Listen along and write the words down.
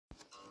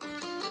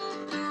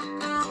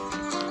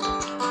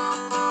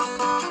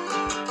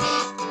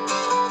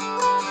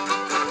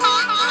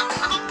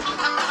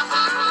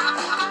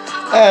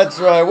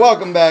That's right.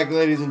 Welcome back,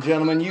 ladies and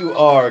gentlemen. You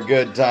are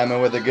Good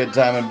Timing with the Good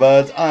Timing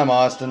Buds. I'm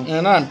Austin.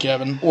 And I'm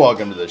Kevin.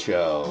 Welcome to the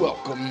show.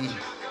 Welcome.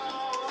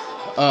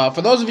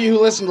 For those of you who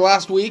listened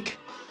last week,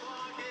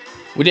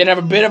 we did have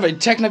a bit of a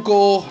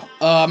technical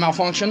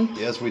malfunction.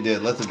 Yes, we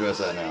did. Let's address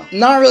that now.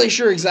 Not really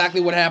sure exactly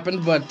what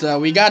happened,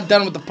 but we got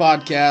done with the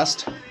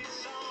podcast.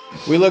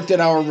 We looked at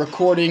our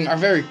recording, our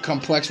very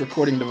complex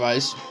recording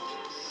device,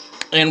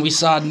 and we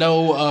saw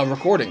no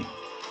recording.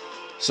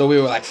 So we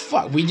were like,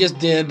 fuck, we just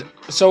did...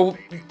 So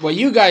what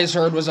you guys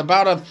heard was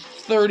about a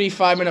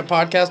 35-minute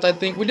podcast, I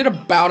think. We did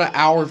about an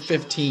hour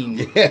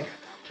 15. Yeah.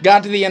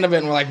 Got to the end of it,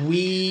 and we're like,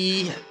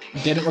 we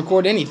didn't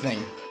record anything.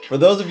 For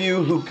those of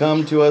you who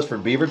come to us for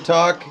Beaver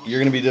Talk, you're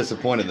going to be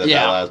disappointed that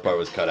that last part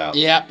was cut out.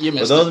 Yeah, you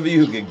missed it. For those of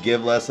you who could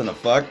give less than a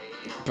fuck...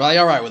 Probably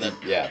all right with it.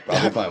 Yeah,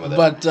 probably fine with it.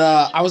 But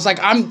I was like,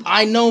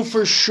 I know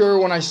for sure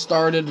when I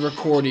started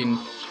recording,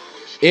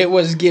 it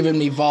was giving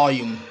me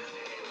volume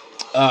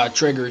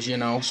triggers, you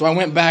know. So I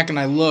went back and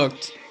I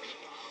looked,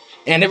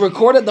 and it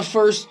recorded the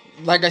first,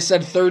 like I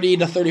said, 30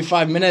 to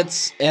 35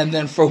 minutes, and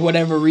then for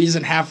whatever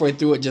reason, halfway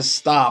through it just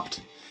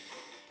stopped.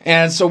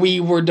 And so we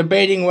were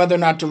debating whether or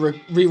not to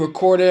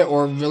re-record it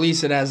or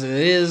release it as it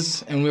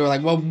is, and we were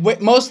like, well,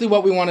 mostly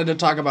what we wanted to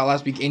talk about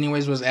last week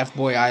anyways was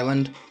Fboy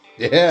Island.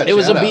 Yeah, it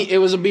was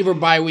a Beaver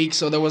bye week,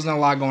 so there wasn't a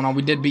lot going on.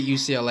 We did beat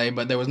UCLA,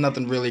 but there was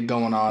nothing really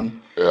going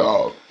on.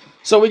 Yeah.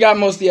 So we got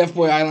most of the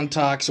Fboy Island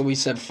talk, so we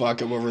said,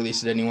 fuck it, we'll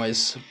release it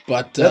anyways.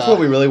 But that's what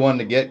we really wanted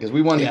to get, because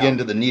we wanted to get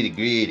into the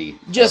nitty-gritty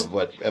of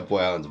what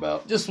Fboy Island's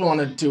about. Just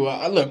wanted to,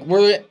 look,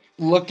 we're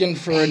looking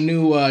for a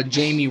new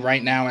Jamie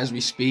right now as we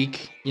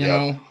speak, you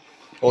know.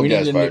 We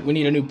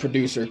need a new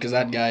producer, because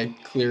that guy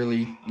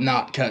clearly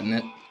not cutting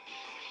it.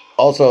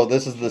 Also,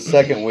 this is the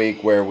second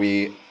week where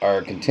we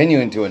are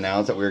continuing to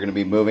announce that we're going to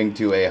be moving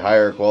to a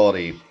higher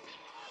quality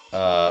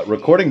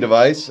recording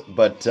device,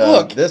 but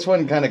this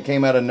one kind of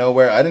came out of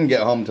nowhere. I didn't get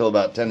home until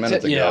about 10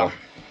 minutes ago.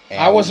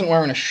 I wasn't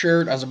wearing a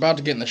shirt. I was about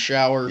to get in the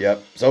shower.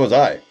 Yep, so was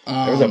I.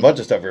 There was a bunch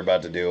of stuff we were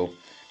about to do.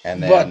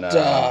 And then,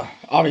 but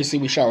obviously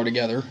we shower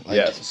together,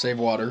 to save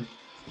water.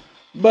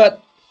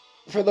 But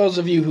for those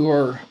of you who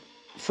are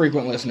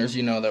frequent listeners,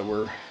 you know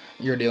that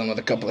you're dealing with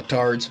a couple of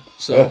tards.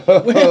 So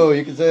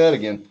you can say that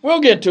again.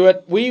 We'll get to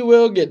it. We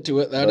will get to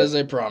it. That is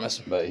a promise.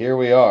 But here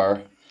we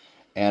are.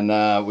 And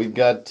we've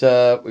got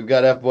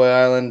Fboy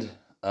Island.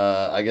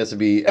 I guess it'd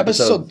be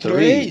episode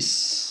 3.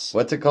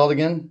 What's it called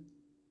again?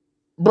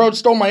 Bro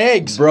stole my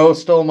eggs. Bro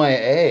stole my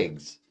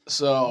eggs.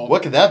 So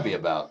what could that be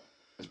about?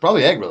 It's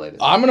probably egg related.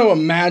 I'm going to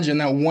imagine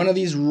that one of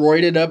these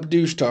roided up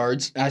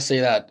douche-tards, I say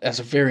that as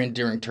a very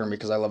endearing term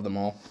because I love them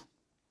all,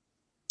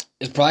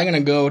 is probably going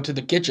to go to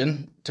the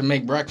kitchen to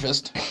make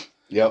breakfast.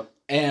 Yep.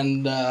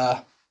 And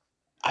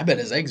I bet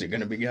his eggs are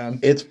going to be gone.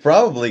 It's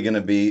probably going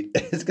to be,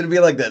 it's going to be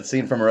like that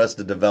scene from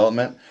Arrested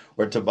Development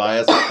where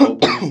Tobias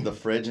opens the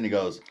fridge and he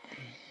goes,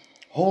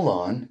 hold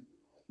on,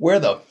 where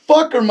the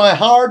fuck are my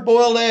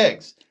hard-boiled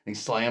eggs? And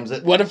he slams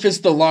it. What if it's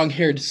the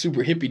long-haired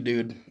super hippie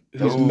dude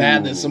who's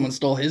mad that someone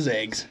stole his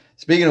eggs?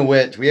 Speaking of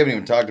which, we haven't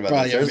even talked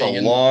about this. There's a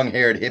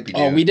long-haired hippie dude.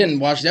 Oh, we didn't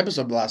watch the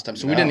episode last time,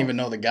 so we didn't even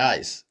know the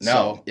guys. No.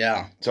 So,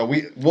 yeah. So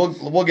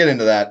we'll get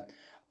into that.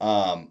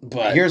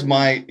 But here's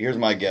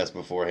my guess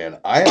beforehand.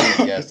 I am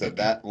gonna guess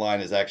that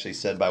line is actually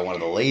said by one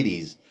of the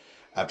ladies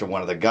after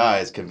one of the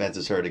guys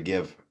convinces her to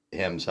give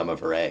him some of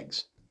her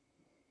eggs.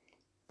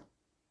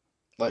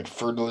 Like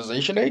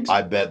fertilization eggs?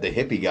 I bet the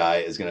hippie guy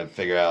is gonna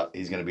figure out.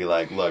 He's gonna be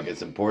like, look,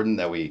 it's important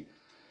that we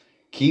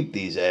keep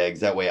these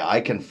eggs. That way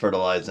I can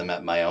fertilize them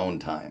at my own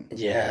time.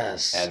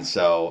 Yes. And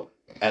so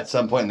at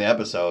some point in the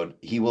episode,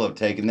 he will have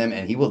taken them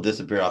and he will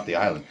disappear off the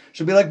island.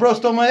 She'll be like, bro,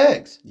 stole my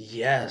eggs.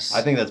 Yes.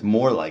 I think that's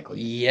more likely.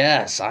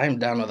 Yes, I'm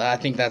down with that. I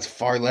think that's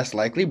far less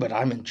likely, but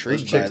I'm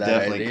intrigued by that idea. Those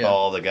chicks definitely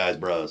call the guys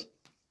bros.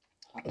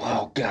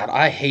 Oh, God,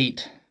 I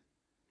think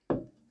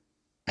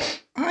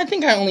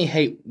I only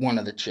hate one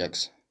of the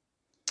chicks.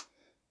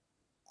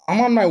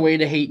 I'm on my way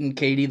to hating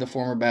Katie, the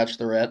former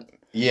bachelorette.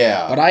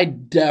 Yeah. But I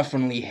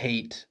definitely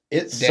hate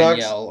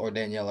Danielle or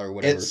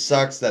whatever. It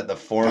sucks that the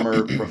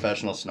former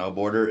professional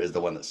snowboarder is the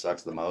one that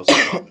sucks the most.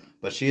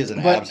 But she is an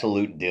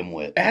absolute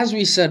dimwit. As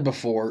we said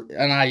before,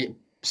 and I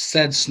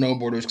said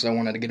snowboarders because I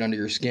wanted to get under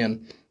your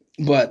skin,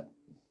 but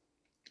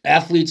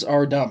athletes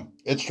are dumb.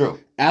 It's true.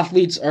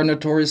 Athletes are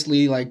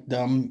notoriously like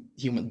dumb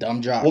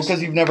jocks. Well,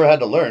 because you've never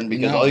had to learn,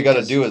 because all you got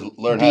to do is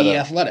learn how to be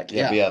athletic.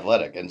 Yeah, be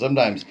athletic. And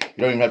sometimes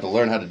you don't even have to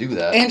learn how to do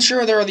that. And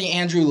sure, there are the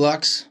Andrew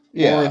Lucks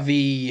or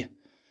the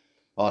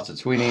Austin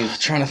Sweeney's.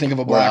 Trying to think of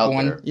a black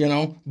one, you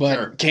know,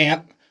 but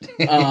can't.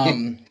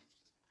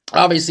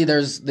 Obviously,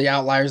 there's the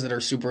outliers that are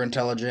super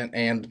intelligent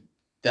and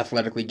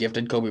athletically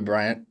gifted. Kobe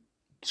Bryant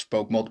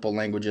spoke multiple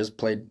languages,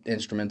 played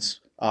instruments,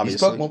 obviously. He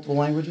spoke multiple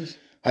languages?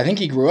 I think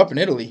he grew up in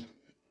Italy.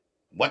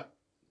 What?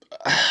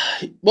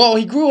 Well,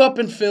 he grew up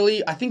in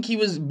Philly. I think he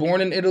was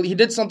born in Italy. He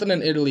did something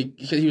in Italy.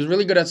 He was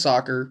really good at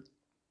soccer.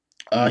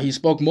 He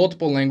spoke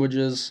multiple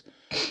languages.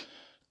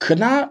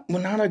 Not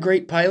a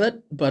great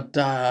pilot, but...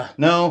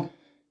 No.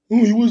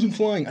 Oh, he wasn't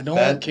flying. I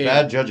don't care.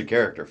 Bad judge of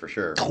character, for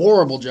sure.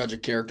 Horrible judge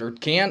of character.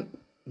 Can't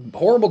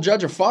Horrible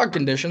judge of fog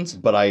conditions.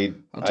 But I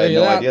had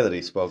no idea that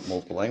he spoke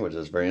multiple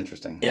languages. Very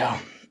interesting. Yeah.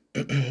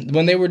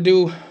 When they would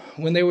do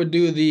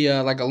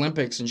the like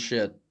Olympics and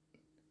shit,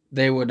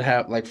 they would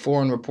have like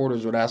foreign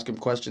reporters would ask him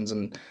questions,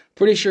 and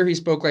pretty sure he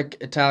spoke like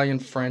Italian,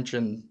 French,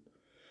 and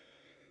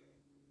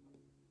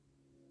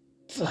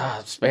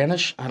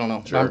Spanish. I don't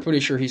know. Sure. I'm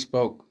pretty sure he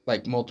spoke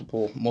like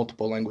multiple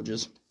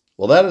languages.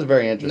 Well, that is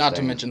very interesting. Not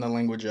to mention the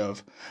language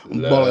of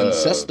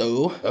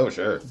baloncesto. Oh,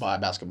 sure. By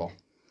basketball.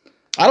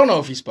 I don't know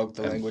if he spoke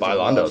the language of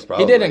love.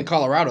 Probably. He did in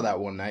Colorado that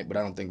one night, but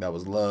I don't think that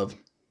was love.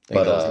 I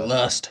think that was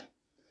lust.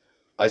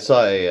 I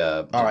saw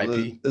a...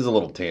 R.I.P. This is a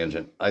little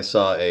tangent. I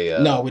saw a...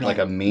 no, we don't. Like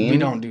a meme. We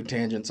don't do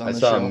tangents on the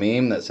show. I saw a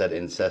meme that said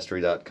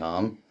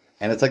Ancestry.com.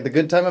 And it's like the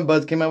Good Time and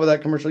Buds came out with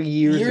that commercial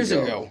years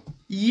ago.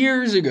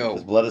 Years ago.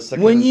 His blood is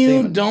thicker when than you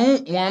semen.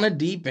 don't want to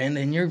deep end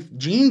in your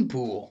gene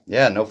pool.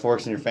 Yeah, no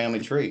forks in your family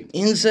tree.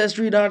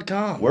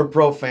 Ancestry.com. We're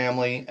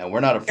pro-family, and we're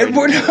not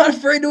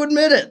afraid to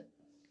admit it.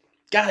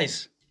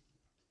 Guys,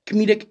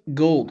 comedic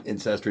gold.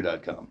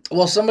 Ancestry.com.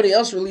 Well, somebody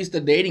else released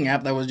a dating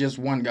app that was just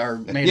one guy or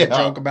made a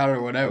joke about it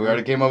or whatever. We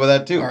already came up with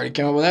that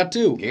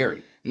too.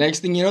 Gary.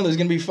 Next thing you know, there's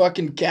going to be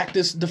fucking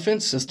cactus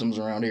defense systems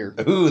around here.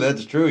 Ooh,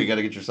 that's true. You got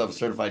to get yourself a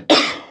certified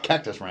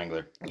cactus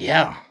wrangler.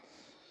 Yeah.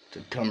 To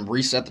come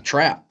reset the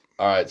trap.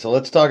 All right, so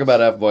let's talk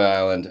about Fboy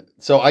Island.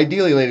 So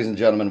ideally, ladies and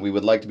gentlemen, we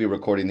would like to be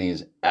recording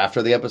these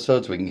after the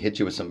episode so we can hit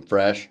you with some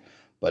fresh.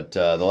 But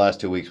the last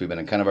 2 weeks, we've been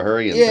in kind of a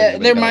hurry.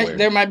 And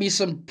there might be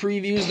some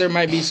previews. There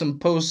might be some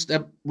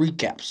post-ep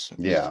recaps.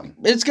 Yeah.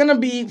 It's going to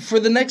be,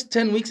 for the next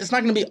 10 weeks, it's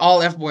not going to be all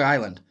Fboy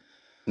Island.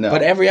 No.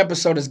 But every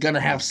episode is going to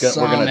have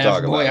some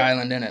Fboy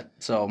Island in it.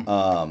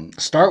 So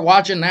start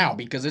watching now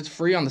because it's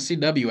free on the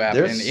CW app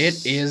and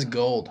it is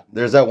gold.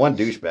 There's that one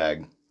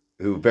douchebag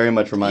who very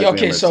much reminds me of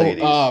Mercedes. Okay,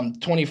 so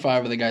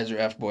 25 of the guys are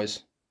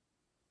Fboys.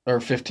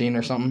 Or 15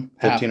 or something.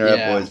 15 are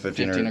Fboys,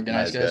 15 are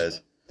nice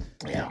guys.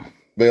 Yeah.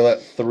 They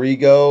let 3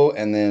 go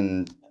and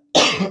then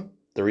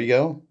 3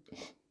 go?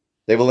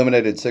 They've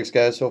eliminated 6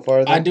 guys so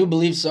far, I do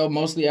believe so.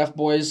 Most of the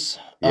Fboys.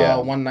 Yeah.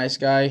 One nice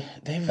guy.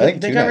 They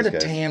got rid of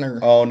Tanner.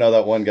 Oh, no,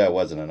 that one guy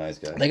wasn't a nice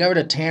guy. They got rid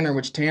of Tanner,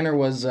 which Tanner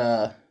was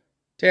the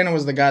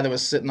guy that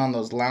was sitting on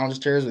those lounge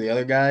chairs with the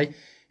other guy,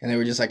 and they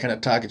were just like kind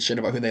of talking shit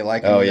about who they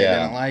like and who they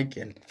didn't like.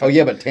 And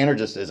but Tanner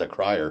just is a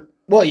crier.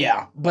 Well,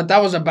 yeah, but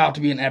that was about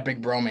to be an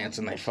epic bromance,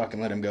 and they fucking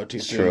let him go too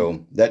soon.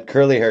 True. That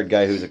curly-haired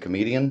guy who's a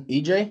comedian.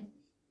 EJ?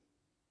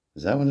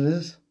 Is that what it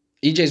is?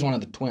 EJ's one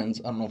of the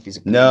twins. I don't know if he's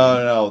a comedian.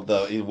 No,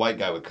 the white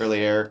guy with curly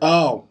hair.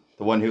 Oh.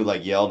 The one who,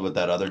 like, yelled with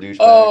that other douchebag.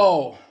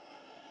 Oh.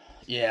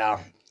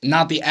 Yeah.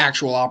 Not the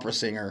actual opera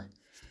singer.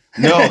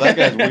 No, that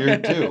guy's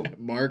weird, too.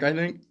 Mark, I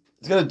think.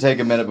 It's going to take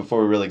a minute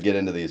before we really get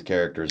into these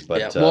characters,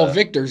 but... Yeah, well,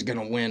 Victor's going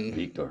to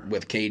win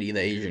with Katie,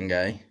 the Asian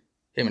guy.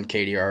 Him and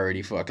Katie are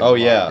already fucking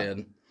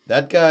in.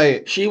 That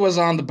guy... She was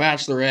on The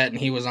Bachelorette, and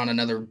he was on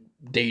another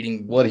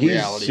dating reality show.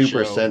 Well, he's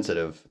super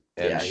sensitive,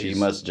 and she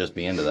must just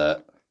be into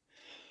that.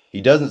 He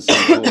doesn't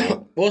seem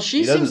cool. Well,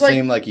 he doesn't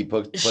seem like he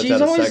puts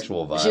out a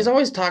sexual vibe. She's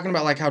always talking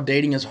about like how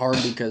dating is hard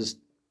because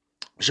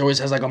she always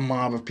has like a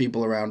mob of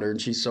people around her, and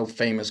she's so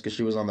famous because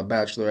she was on The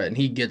Bachelorette, and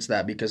he gets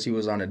that because he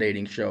was on a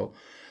dating show.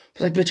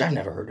 It's like, bitch, I've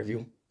never heard of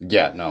you.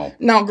 Yeah, no.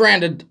 Now,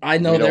 granted, I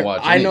know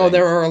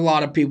there are a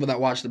lot of people that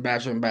watch The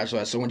Bachelor and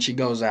Bachelorette, so when she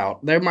goes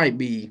out, there might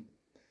be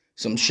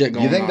some shit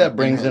going on. You think that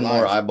brings in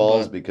more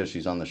eyeballs because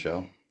she's on the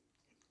show?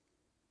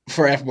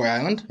 For Fboy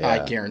Island? Yeah.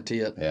 I guarantee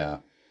it. Yeah.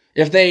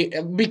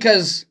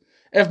 Because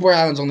Fboy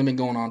Island's only been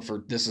going on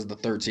this is the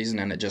 3rd season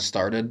and it just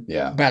started.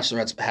 Yeah.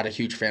 Bachelorette's had a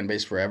huge fan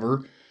base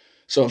forever.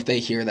 So if they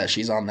hear that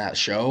she's on that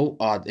show,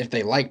 if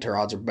they liked her,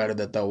 odds are better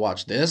that they'll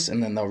watch this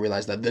and then they'll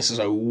realize that this is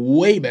a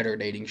way better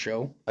dating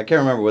show. I can't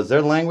remember. Was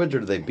there language or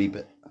did they beep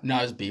it? No,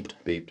 it was beeped.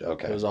 Beeped,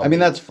 okay. I mean,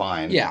 that's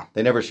fine. Yeah.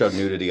 They never showed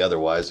nudity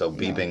otherwise, so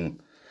beeping...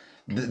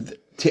 No.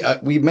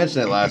 We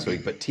mentioned it last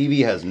week, but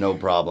TV has no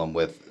problem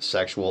with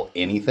sexual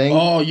anything.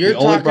 Oh, the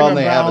only problem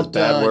they have is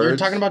bad words. You're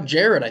talking about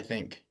Jared, I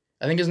think.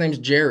 I think his name's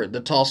Jared,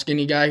 the tall,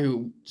 skinny guy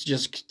who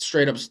just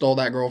straight up stole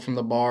that girl from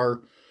the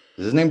bar.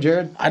 Is his name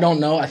Jared? I don't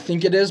know. I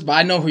think it is, but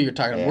I know who you're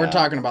talking about. We're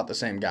talking about the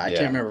same guy. I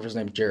can't remember if his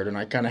name's Jared, and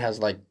I kind of has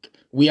like...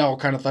 We all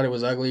kind of thought it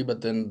was ugly,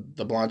 but then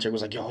the blonde chick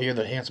was like, yo, you're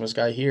the handsomest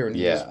guy here, and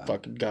he just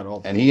fucking got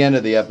all... And he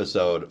ended the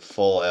episode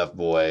full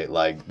F-boy,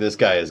 like, this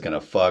guy is going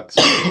to fuck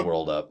the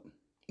world up.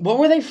 What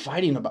were they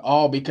fighting about?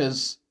 Oh,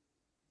 because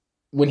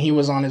when he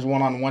was on his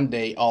one-on-one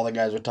date, all the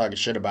guys were talking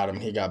shit about him.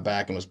 He got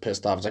back and was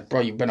pissed off. It's like, bro,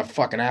 you've been a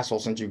fucking asshole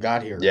since you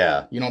got here.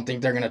 Yeah. You don't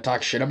think they're going to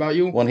talk shit about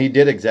you? Well, he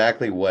did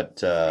exactly what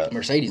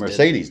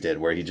Mercedes did,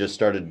 where he just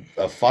started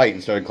a fight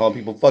and started calling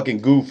people fucking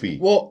goofy.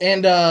 Well,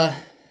 and I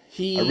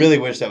really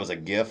wish that was a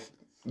gif.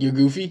 You're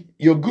goofy?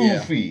 You're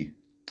goofy.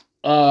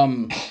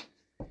 Yeah.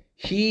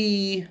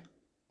 He...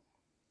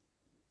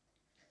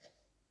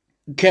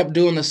 kept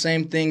doing the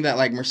same thing that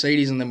like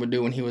Mercedes and them would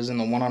do when he was in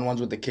the one-on-ones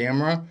with the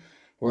camera,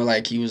 where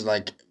like he was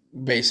like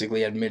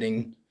basically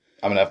admitting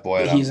I'm an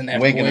F-boy. He's an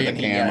F-boy winking at the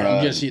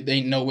camera. There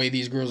ain't no way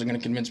these girls are gonna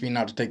convince me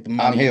not to take the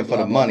money. I'm here for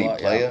the money,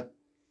 playa.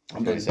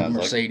 I'm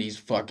Mercedes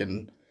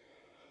fucking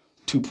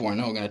 2.0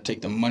 going to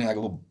take the money like a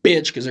little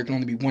bitch because there can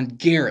only be one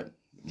Garrett.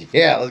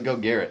 Yeah, let's go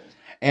Garrett.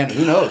 And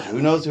who knows?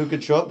 Who knows who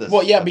could show up this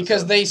Well, yeah, episode.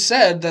 because they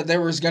said that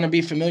there was going to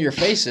be familiar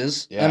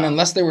faces. Yeah. And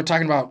unless they were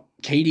talking about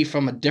Katie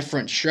from a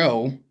different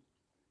show.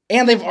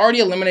 And they've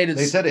already eliminated.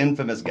 They said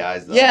infamous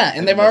guys, though. Yeah,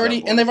 and they've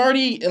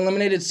already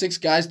eliminated 6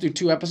 guys through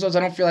 2 episodes. I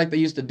don't feel like they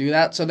used to do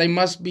that, so they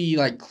must be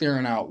like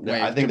clearing out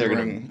ways. I think they're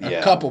going to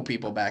a couple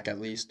people back at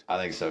least. I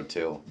think so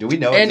too. Do we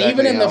know? And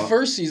even in the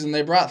first season,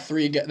 they brought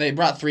 3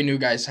 new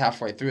guys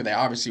halfway through. They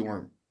obviously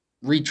weren't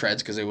retreads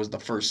because it was the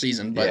first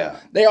season,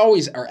 but they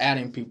always are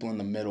adding people in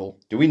the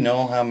middle. Do we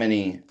know how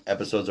many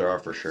episodes there are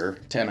for sure?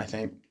 10, I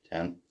think.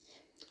 10.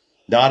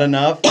 Not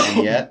enough,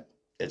 and yet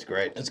it's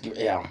great.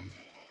 Yeah.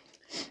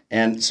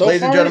 And so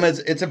ladies and gentlemen,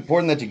 it's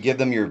important that you give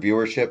them your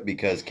viewership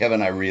because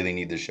Kevin and I really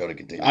need this show to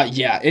continue.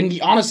 Yeah, and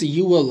honestly,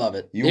 you will love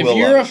it. If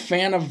you're a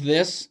fan of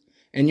this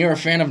and you're a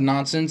fan of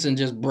nonsense and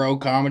just bro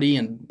comedy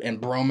and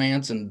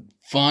bromance and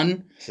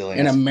fun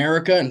and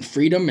America and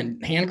freedom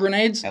and hand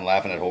grenades and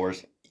laughing at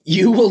whores,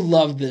 you will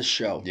love this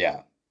show.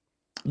 Yeah.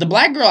 The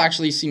black girl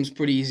actually seems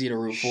pretty easy to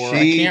root for.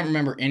 I can't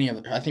remember any of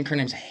it. I think her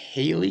name's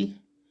Haley.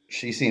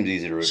 She seems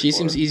easy to root for. She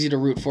seems easy to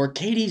root for.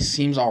 Katie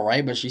seems all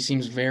right, but she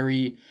seems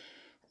very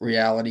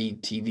reality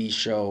TV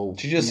show.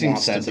 She just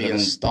seems sensitive to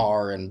be a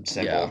star and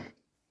simple. Yeah.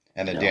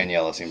 And then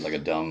Daniela seems like a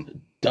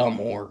dumb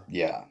whore.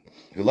 Yeah.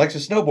 Who likes to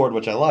snowboard,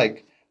 which I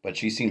like, but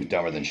she seems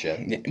dumber than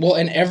shit. Yeah. Well,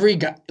 and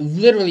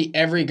literally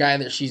every guy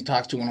that she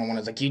talks to one-on-one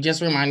is like, you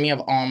just remind me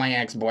of all my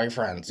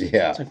ex-boyfriends.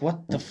 Yeah. It's like,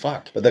 what the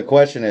fuck? But the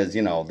question is,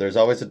 there's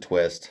always a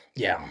twist.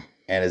 Yeah.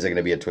 And is it going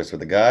to be a twist with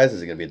the guys?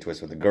 Is it going to be a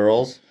twist with the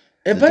girls?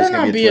 It better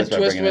not be a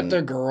twist with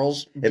the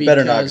girls. It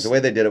better not, because the way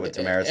they did it with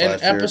Tamaris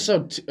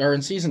last year.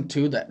 In season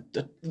 2,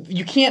 that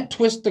you can't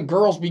twist the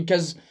girls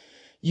because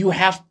you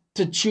have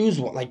to choose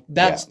one. Like,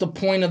 that's the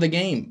point of the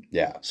game.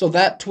 Yeah. So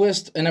that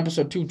twist in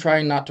episode 2,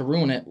 trying not to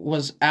ruin it,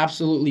 was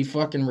absolutely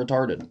fucking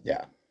retarded.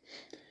 Yeah.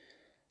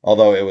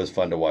 Although it was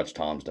fun to watch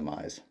Tom's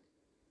demise.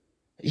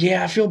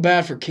 Yeah, I feel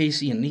bad for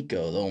Casey and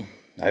Nico, though.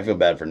 I feel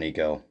bad for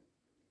Nico.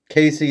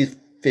 Casey's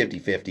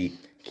 50-50.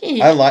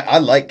 I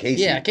like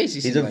Casey. Yeah, Casey.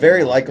 He's a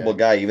very likable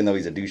guy, even though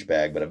he's a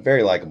douchebag, but a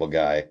very likable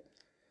guy.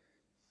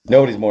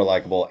 Nobody's more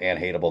likable and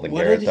hateable than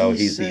Garrett, though.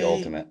 He's the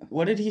ultimate.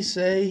 What did he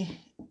say?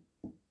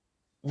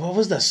 What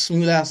was the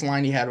smooth ass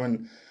line he had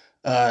when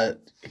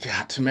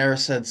Tamara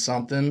said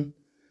something?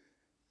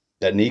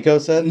 That Nico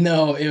said?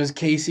 No, it was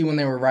Casey when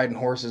they were riding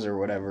horses or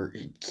whatever.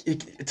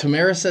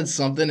 Tamara said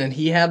something, and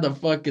he had the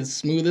fucking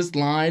smoothest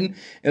line,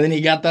 and then he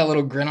got that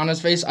little grin on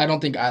his face. I don't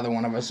think either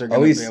one of us are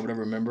going to be able to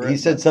remember it. He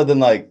said something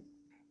like,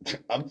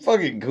 I'm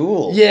fucking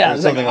cool. Yeah. Or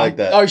something like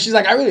that. Oh, she's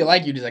like, I really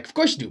like you. He's like, of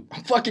course you do.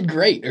 I'm fucking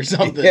great. Or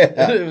something.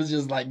 Yeah. It was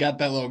just like, got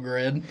that little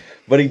grin.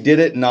 But he did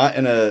it not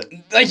in a...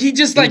 Like, he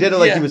did it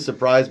like he was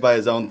surprised by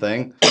his own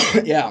thing.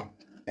 Yeah.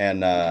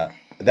 And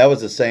that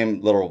was the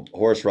same little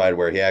horse ride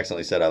where he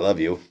accidentally said, I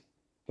love you,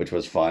 which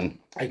was fun.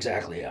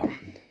 Exactly, yeah.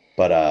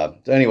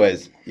 But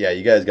anyways, yeah,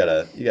 you guys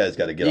gotta get on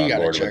board with this. You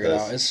gotta check it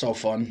out. It's so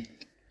fun.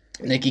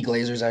 Nikki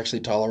Glazer's actually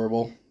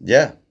tolerable.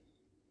 Yeah.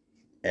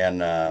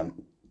 And...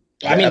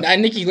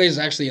 Nikki Glaze is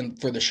actually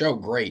for the show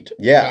great.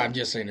 Yeah. I'm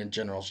just saying in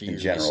general, she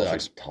usually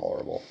sucks. She's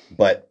tolerable.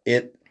 But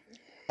I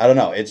don't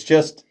know, it's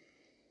just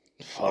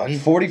fun.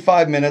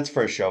 45 minutes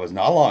for a show is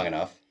not long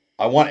enough.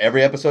 I want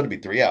every episode to be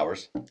 3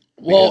 hours.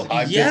 Well,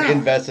 I'm just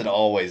invested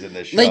always in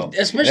this show. Like,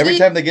 especially, and every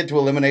time they get to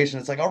elimination,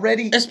 it's like,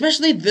 already?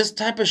 Especially this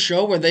type of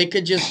show where they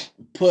could just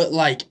put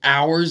like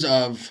hours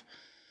of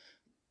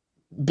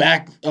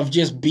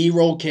just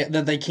B-roll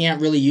that they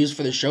can't really use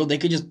for the show. They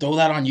could just throw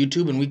that on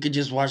YouTube and we could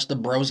just watch the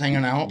bros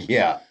hanging out.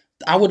 Yeah.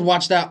 I would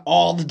watch that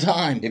all the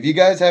time. If you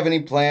guys have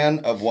any plan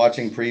of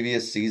watching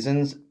previous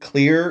seasons,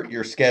 clear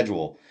your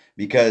schedule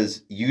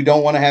because you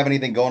don't want to have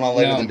anything going on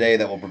later in the day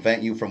that will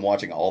prevent you from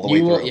watching all the way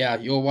through. Yeah,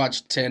 you'll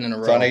watch 10 in a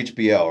row. It's on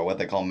HBO or what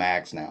they call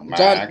Max now.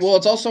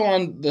 It's also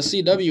on the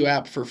CW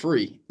app for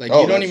free. Like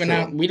you don't even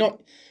have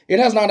it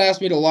has not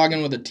asked me to log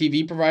in with a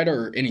TV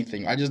provider or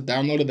anything. I just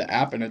downloaded the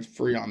app and it's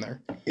free on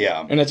there.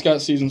 Yeah. And it's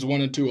got seasons 1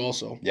 and 2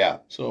 also. Yeah.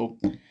 So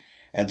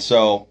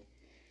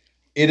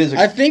it is.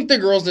 I think the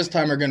girls this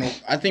time they're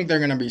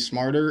gonna be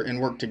smarter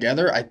and work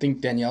together. I think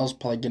Danielle's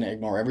probably gonna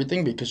ignore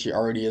everything because she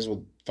already is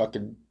with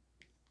fucking.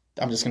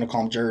 I'm just gonna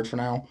call him Jared for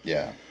now.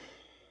 Yeah.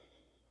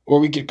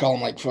 Or we could call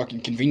him like fucking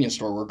convenience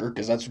store worker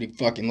because that's what he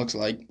fucking looks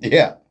like.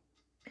 Yeah.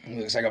 He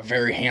looks like a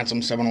very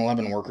handsome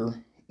 7-Eleven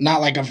worker. Not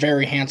like a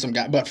very handsome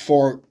guy, but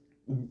for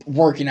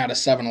working at a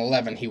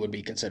 7-Eleven, he would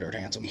be considered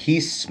handsome. He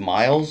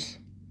smiles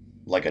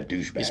like a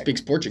douchebag. He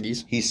speaks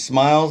Portuguese. He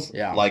smiles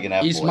like an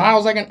F-boy. He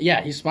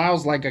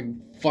smiles like a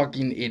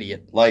fucking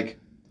idiot. Like,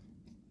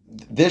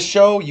 this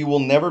show, you will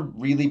never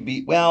really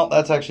be... Well,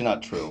 that's actually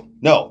not true.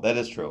 No, that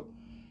is true.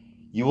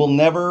 You will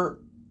never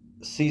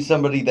see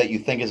somebody that you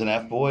think is an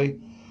F-boy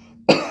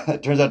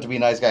that turns out to be a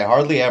nice guy.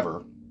 Hardly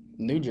ever.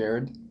 New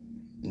Jared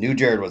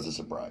was a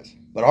surprise.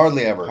 But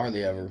hardly ever.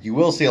 Hardly ever. You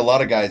will see a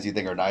lot of guys you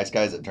think are nice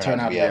guys that turn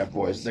out to be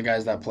F-boys. The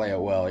guys that play it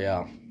well,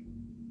 yeah.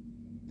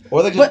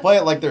 Or they just play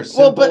it like they're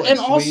simple and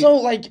sweet. Also,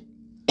 like,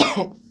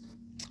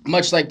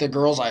 much like the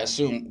girls, I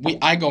assume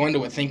I go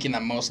into it thinking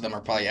that most of them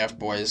are probably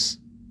Fboys,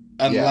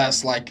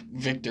 unless like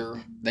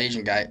Victor, the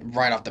Asian guy,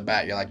 right off the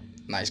bat, you're like,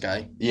 nice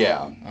guy.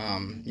 Yeah.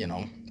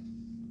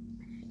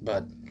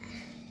 But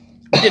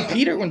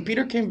when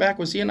Peter came back,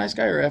 was he a nice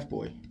guy or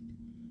Fboy?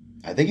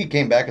 I think he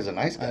came back as a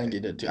nice guy. I think he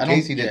did too.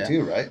 Casey did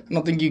too, right? I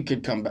don't think you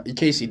could come back.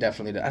 Casey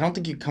definitely did. I don't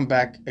think you come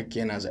back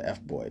again as a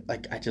Fboy.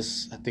 Like I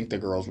think the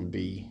girls would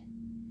be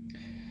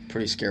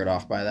pretty scared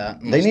off by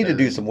that. They need to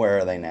do some Where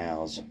Are They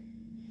Nows.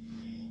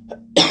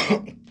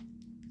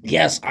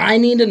 Yes, I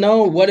need to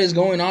know what is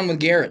going on with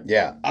Garrett.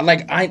 Yeah.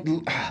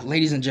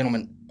 Ladies and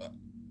gentlemen.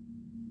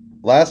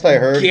 Last I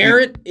heard,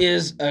 Garrett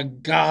is a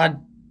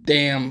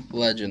goddamn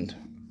legend.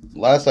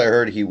 Last I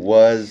heard, he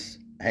was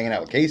hanging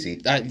out with Casey.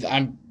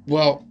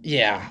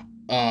 Yeah.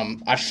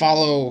 I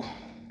follow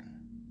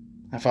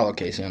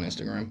Casey on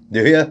Instagram.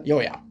 Do you?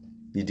 Oh yeah.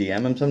 You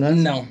DM him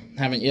sometimes? No,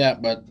 haven't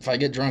yet. But if I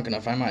get drunk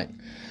enough, I might.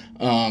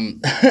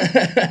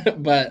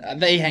 But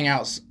they hang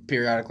out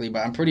periodically.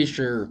 But I'm pretty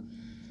sure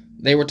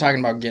they were talking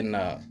about getting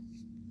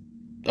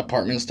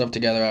apartment and stuff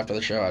together after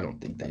the show. I don't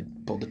think they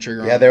pulled the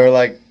trigger. Yeah, they were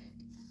like,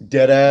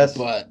 dead ass.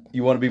 But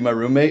you want to be my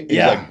roommate? He's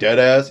yeah. like, dead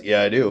ass?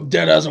 Yeah, I do.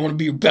 Dead ass, I want to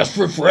be your best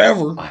friend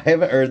forever. I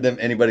haven't heard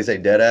anybody say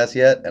dead ass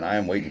yet, and I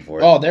am waiting for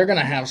it. Oh, they're going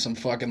to have some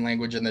fucking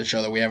language in this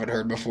show that we haven't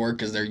heard before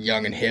because they're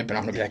young and hip, and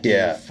I'm going to be like,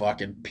 you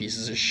fucking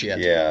pieces of shit.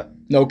 Yeah.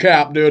 No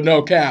cap, dude,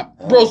 no cap.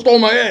 Bro stole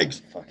my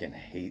eggs. I fucking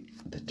hate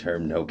the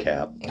term no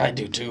cap. I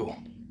do too.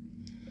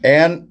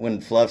 And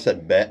when Fluff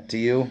said bet to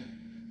you.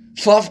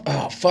 Fluff,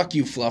 oh, fuck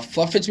you, Fluff.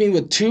 Fluff hits me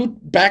with 2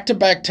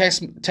 back-to-back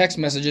text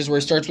messages where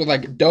he starts with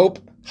like dope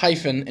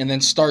hyphen and then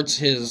starts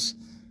his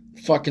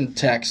fucking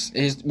text.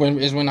 Is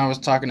when I was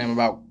talking to him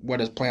about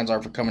what his plans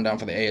are for coming down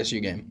for the ASU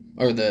game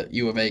or the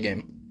U of A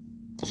game.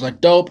 I was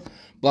like, dope,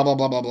 blah, blah,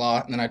 blah, blah,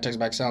 blah. And then I text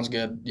back, sounds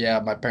good. Yeah,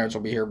 my parents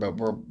will be here, but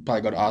we'll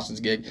probably go to Austin's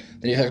gig.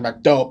 Then he texts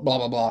back, dope, blah,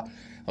 blah, blah.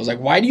 I was like,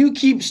 why do you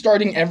keep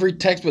starting every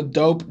text with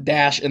dope,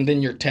 dash, and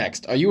then your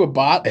text? Are you a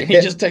bot? And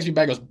he just texts me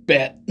back and goes,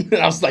 bet. And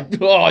I was like,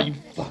 oh, you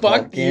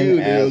fuck you, dude.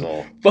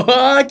 Asshole.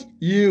 Fuck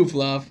you,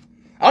 Fluff.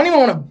 I don't even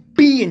want to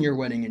be in your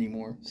wedding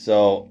anymore.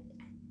 So,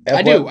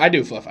 I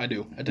do, Fluff. I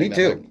do. Me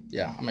too. Back.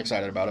 Yeah, I'm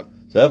excited about it.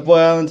 So, Fboy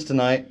Islands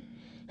tonight.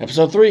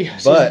 Episode 3.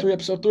 Season 3,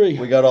 episode 3.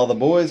 We got all the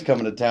boys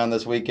coming to town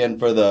this weekend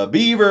for the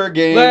Beaver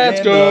game.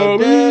 Let's go,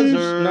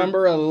 Beavs.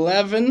 Number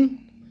 11.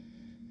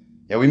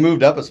 Yeah, we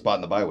moved up a spot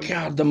in the bye week.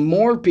 God, the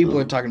more people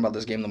are talking about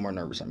this game, the more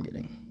nervous I'm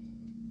getting.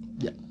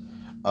 Yeah.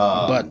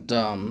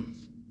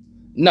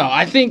 No,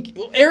 I think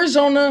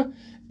Arizona,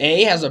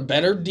 has a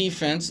better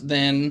defense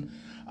than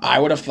I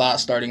would have thought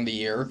starting the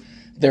year.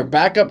 Their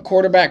backup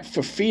quarterback,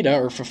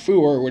 Fafu,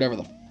 or whatever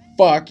the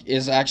fuck,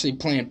 is actually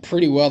playing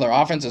pretty well. Their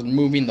offense is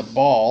moving the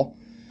ball.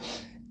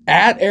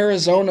 At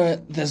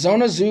Arizona, the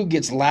Zona Zoo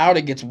gets loud.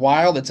 It gets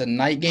wild. It's a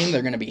night game.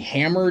 They're going to be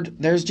hammered.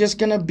 There's just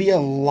going to be a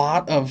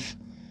lot of...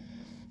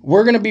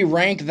 We're going to be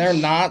ranked. They're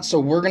not, so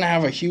we're going to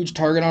have a huge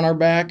target on our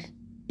back.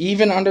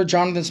 Even under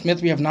Jonathan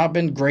Smith, we have not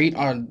been great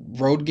on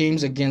road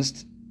games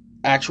against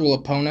actual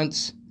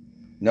opponents.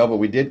 No, but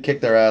we did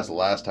kick their ass the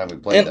last time we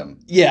played them.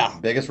 Yeah.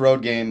 Biggest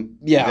road game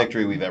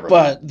victory we've ever had.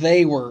 But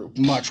they were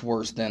much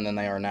worse then than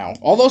they are now.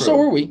 Although so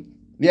were we.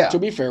 Yeah. To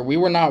be fair, we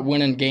were not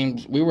winning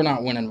games. We were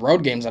not winning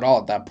road games at all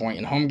at that point,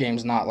 and home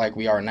games not like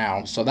we are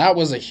now. So that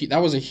was a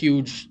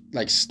huge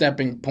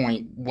stepping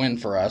point win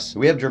for us. Did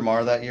we have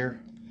Jamar that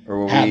year? Or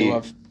were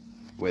we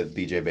with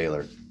BJ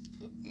Baylor?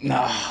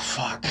 Nah,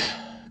 fuck.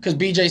 Because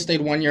BJ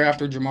stayed 1 year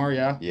after Jamar,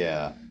 yeah?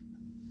 Yeah.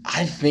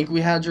 I think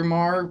we had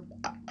Jamar.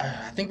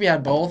 I think we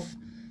had both.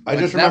 I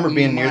just remember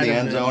being near the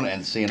end zone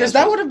and seeing because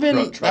that would have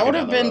been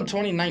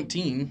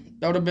 2019.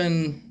 That would have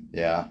been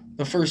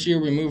the first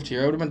year we moved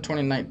here. It would have been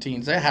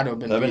 2019. So that had to have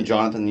been. That would have been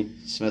Jonathan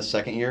Smith's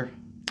second year.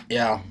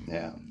 Yeah.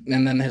 Yeah.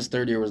 And then his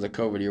third year was the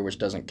COVID year, which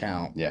doesn't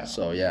count. Yeah.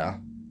 So yeah,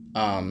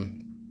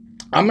 I'm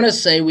gonna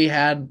say we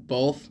had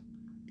both.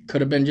 Could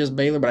have been just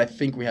Baylor, but I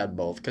think we had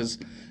both because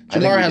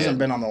Jamar hasn't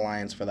been on the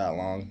Lions for that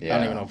long. Yeah. I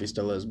don't even know if he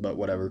still is, but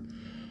whatever.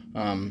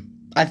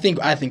 I think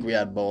we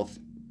had both.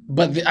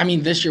 But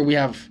this year we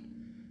have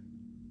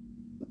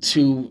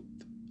 2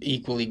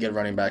 equally good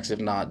running backs. If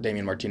not,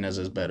 Damian Martinez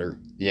is better.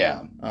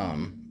 Yeah.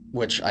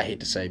 Which I hate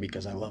to say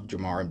because I love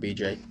Jamar and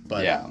BJ.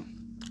 But yeah.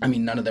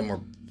 None of them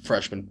were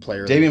freshman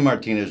players. Damian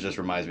Martinez just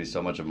reminds me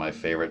so much of my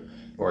favorite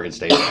Oregon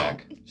State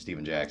back,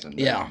 Steven Jackson.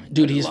 Yeah,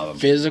 dude, he's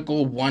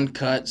physical, one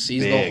cut,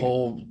 sees the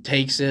hole,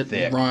 takes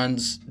it,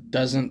 runs,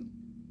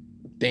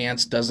 doesn't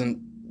dance,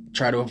 doesn't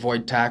try to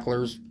avoid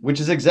tacklers. Which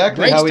is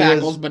exactly how he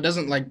tackles, is. But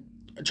doesn't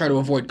try to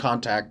avoid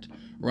contact.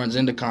 Runs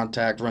into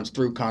contact, runs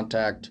through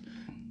contact,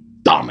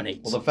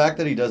 dominates. Well, the fact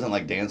that he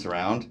doesn't dance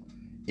around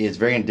is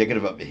very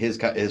indicative of his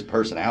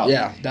personality.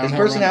 Yeah, his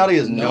personality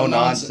is no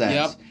nonsense.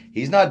 Yep.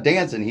 He's not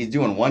dancing. He's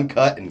doing one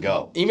cut and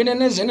go. Even in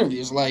his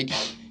interviews,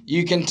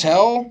 you can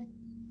tell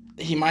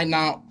he might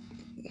not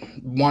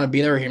want to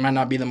be there. Or he might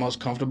not be the most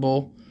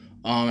comfortable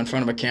in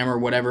front of a camera or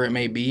whatever it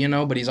may be,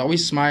 but he's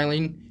always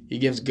smiling. He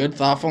gives good,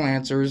 thoughtful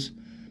answers.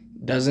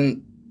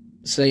 Doesn't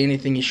say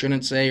anything he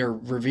shouldn't say or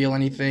reveal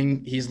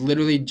anything. He's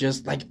literally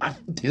just like...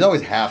 He's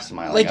always half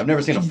smiling. Like, I've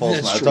never seen a full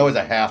smile. True. It's always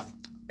a half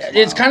smile.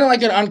 It's kind of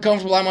like an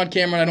uncomfortable, I'm on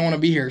camera and I don't want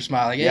to be here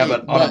smile. Like, yeah,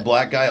 but on a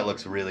black guy, it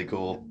looks really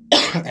cool.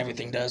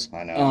 Everything does.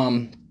 I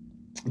know.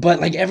 But,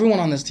 like, everyone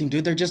on this team,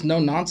 dude, they're just no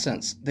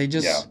nonsense. They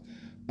just... Yeah.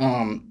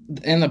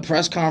 In the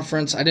press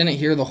conference, I didn't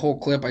hear the whole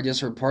clip. I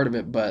just heard part of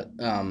it, but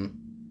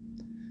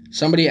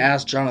somebody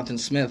asked Jonathan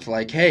Smith,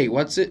 like, hey,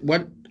 what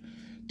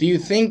do you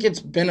think it's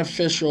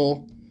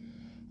beneficial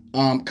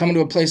coming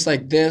to a place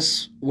like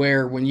this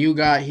where when you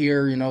got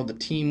here, you know, the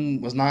team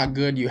was not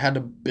good. You had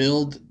to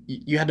build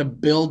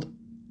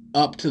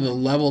up to the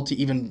level to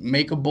even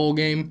make a bowl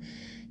game.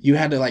 You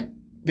had to, like,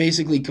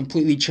 basically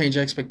completely change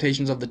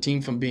expectations of the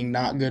team from being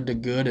not good to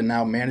good and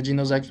now managing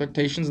those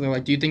expectations. And they're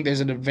like, do you think there's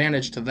an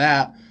advantage to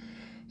that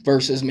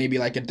versus maybe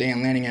like a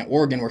Dan Lanning at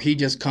Oregon where he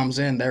just comes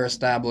in, they're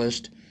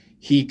established,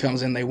 he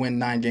comes in, they win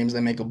 9 games, they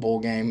make a bowl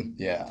game.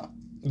 Yeah.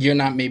 You're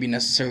not maybe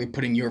necessarily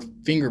putting your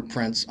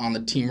fingerprints on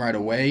the team right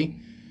away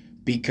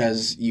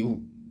because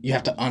you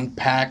have to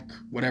unpack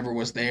whatever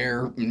was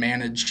there and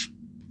manage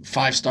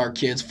 5-star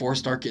kids,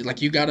 4-star kids.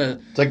 Like, you got to...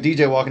 It's like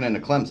DJ walking into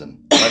Clemson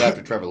right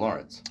after Trevor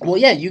Lawrence. Well,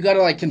 yeah, you got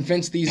to, like,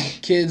 convince these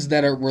kids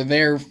that were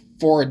there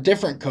for a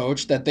different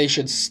coach that they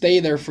should stay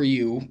there for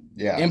you,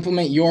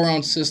 implement your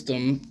own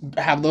system,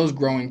 have those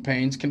growing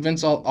pains,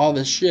 convince all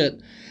this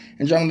shit.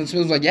 And Jonathan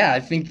Smith was like, yeah, I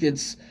think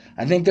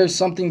there's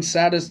some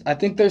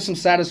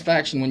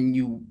satisfaction when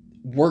you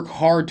work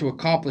hard to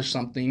accomplish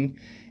something,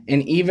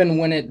 and even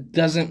when it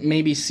doesn't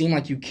maybe seem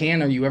like you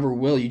can or you ever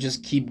will, you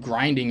just keep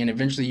grinding and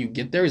eventually you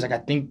get there. He's like, I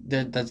think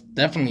that's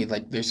definitely,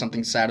 like, there's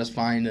something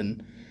satisfying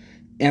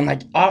and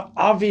like,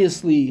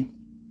 obviously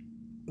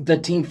the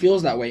team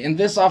feels that way. And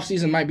this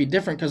offseason might be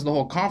different because of the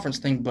whole conference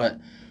thing, but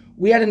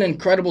we had an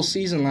incredible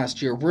season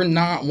last year. We're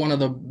not one of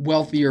the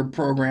wealthier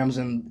programs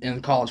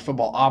in college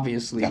football,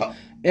 obviously. No.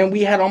 And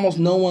we had almost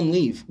no one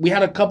leave. We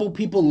had a couple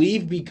people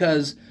leave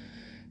because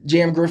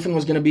J.M. Griffin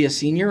was going to be a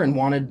senior and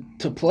wanted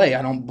to play.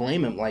 I don't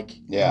blame him. Like,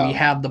 we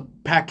had the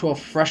Pac-12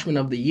 freshman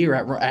of the year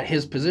at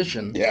his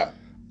position. Yeah.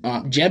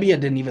 Jebbia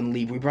didn't even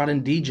leave. We brought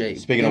in DJ.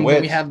 Speaking of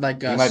which, we had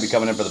he might be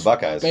coming in for the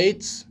Buckeyes.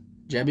 Spates?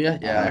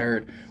 Jebbia? Yeah, I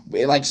heard.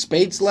 Like,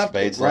 Spates left,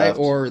 right? Left.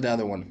 Or the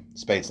other one?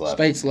 Spates left.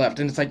 Spates left.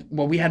 And it's like,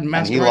 well, we had Mascarenas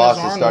Arnold. And he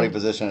lost his starting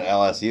position at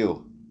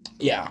LSU.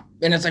 Yeah.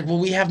 And it's like, well,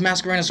 we have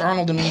Mascarenas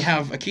Arnold and we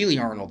have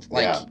Akili Arnold.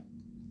 Like,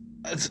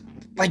 it's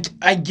like,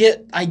 I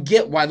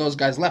get why those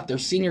guys left. They're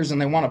seniors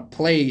and they want to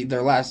play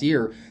their last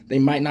year. They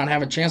might not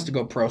have a chance to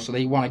go pro, so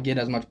they want to get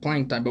as much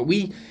playing time. But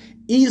we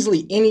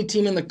easily, any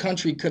team in the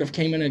country could have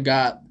came in and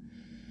got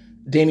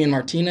Damian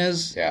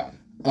Martinez. Yeah.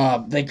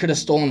 They could have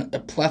stolen a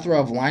plethora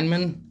of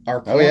linemen,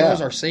 our corners,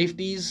 our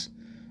safeties,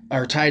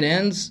 our tight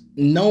ends.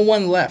 No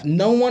one left.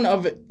 No one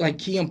of like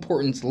key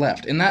importance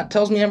left. And that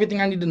tells me everything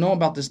I need to know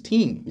about this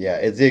team. Yeah,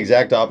 it's the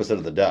exact opposite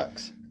of the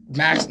Ducks.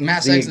 Mass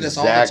exodus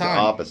all the time. Exact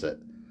opposite.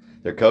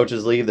 Their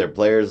coaches leave, their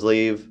players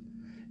leave.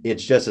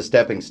 It's just a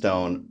stepping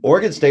stone.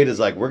 Oregon State is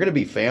like, we're going to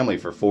be family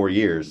for 4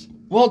 years.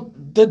 Well,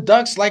 the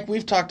Ducks, like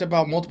we've talked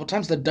about multiple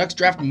times, the Ducks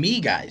draft me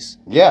guys.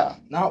 Yeah.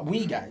 Not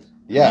we guys.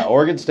 Yeah,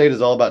 Oregon State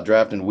is all about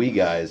drafting we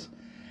guys.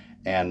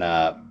 And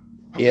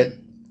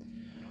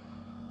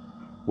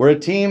we're a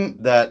team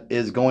that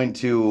is going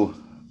to,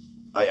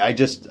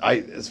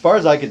 as far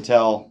as I can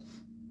tell,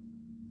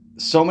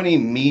 so many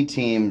me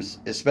teams,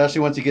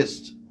 especially once you get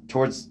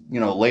towards,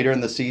 later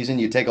in the season,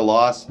 you take a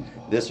loss,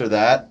 this or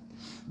that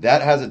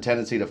has a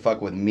tendency to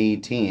fuck with me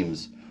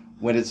teams.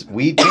 When it's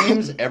we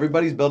teams,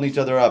 everybody's building each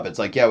other up. It's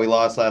like, yeah, we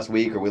lost last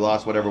week or we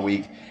lost whatever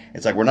week.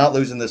 It's like, we're not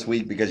losing this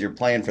week because you're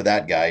playing for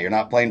that guy. You're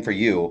not playing for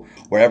you,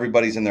 where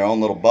everybody's in their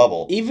own little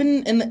bubble.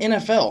 Even in the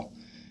NFL,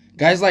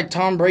 guys like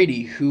Tom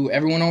Brady, who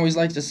everyone always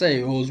likes to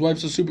say, oh, his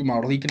wife's a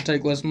supermodel, he can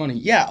take less money.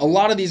 Yeah, a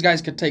lot of these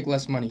guys could take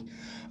less money.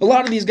 A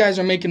lot of these guys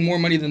are making more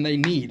money than they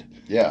need.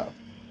 Yeah.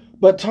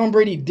 But Tom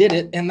Brady did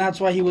it, and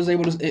that's why he was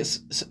able to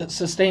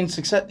sustain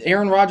success.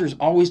 Aaron Rodgers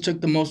always took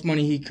the most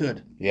money he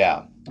could.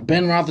 Yeah.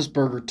 Ben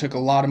Roethlisberger took a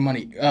lot of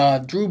money.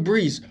 Drew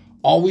Brees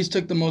always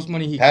took the most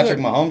money he could. Patrick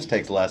Mahomes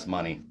takes less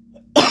money.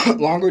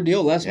 Longer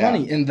deal, less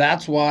money. And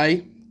that's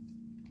why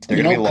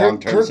they're going to be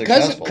long-term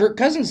successful. Kirk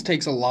Cousins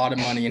takes a lot of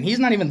money, and he's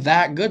not even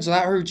that good, so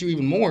that hurts you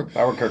even more. If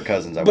I were Kirk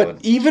Cousins, I would.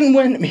 But even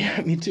when...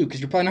 me too, because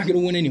you're probably not going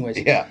to win anyways.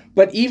 Yeah.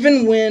 But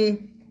even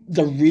when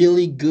the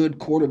really good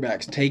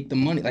quarterbacks take the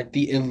money, like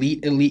the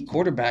elite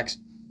quarterbacks,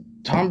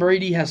 Tom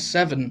Brady has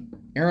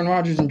 7. Aaron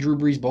Rodgers and Drew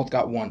Brees both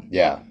got 1.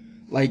 Yeah.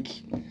 Like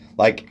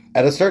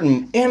at a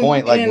certain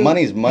point,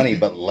 money's money,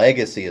 but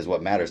legacy is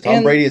what matters.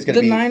 Tom Brady is going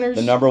to be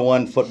the number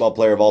 1 football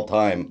player of all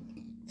time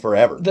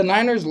forever. The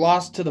Niners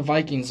lost to the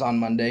Vikings on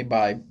Monday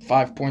by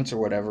 5 points or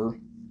whatever.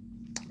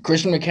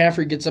 Christian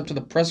McCaffrey gets up to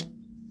the press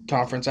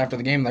conference after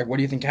the game, like, what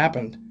do you think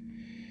happened?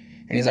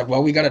 And he's like,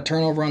 well, we got a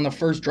turnover on the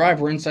first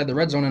drive. We're inside the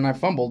red zone, and I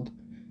fumbled,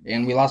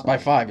 and we lost by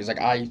 5. He's like,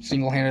 I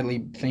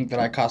single-handedly think that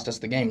I cost us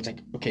the game. It's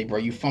like, okay, bro,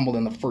 you fumbled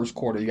in the first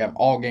quarter. You have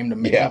all game to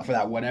make up for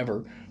that,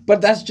 whatever. But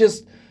that's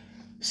just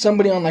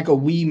somebody on, like, a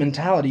we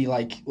mentality.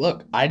 Like,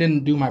 look, I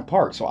didn't do my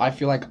part, so I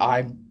feel like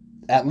I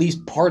at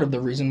least part of the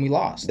reason we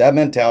lost. That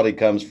mentality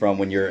comes from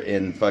when you're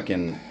in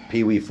fucking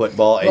pee-wee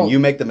football and you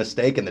make the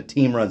mistake and the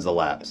team runs the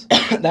laps.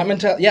 That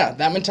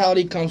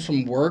mentality comes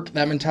from work.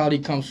 That mentality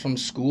comes from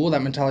school.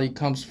 That mentality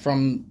comes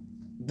from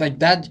like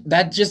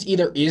that just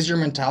either is your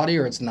mentality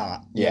or it's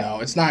not. Yeah. You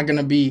know, it's not going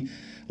to be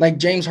like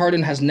James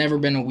Harden has never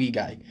been a wee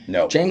guy.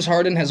 No. James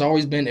Harden has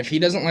always been, if he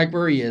doesn't like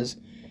where he is,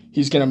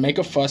 he's going to make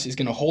a fuss. He's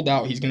going to hold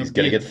out. He's going to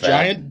be a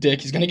giant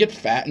dick. He's going to get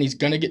fat and he's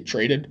going to get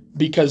traded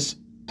because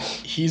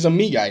he's a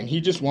me guy and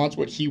he just wants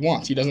what he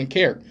wants. He doesn't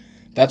care.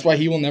 That's why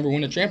he will never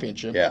win a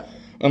championship. Yeah.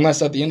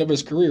 Unless at the end of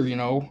his career, you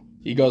know,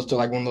 he goes to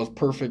like one of those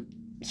perfect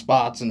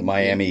spots and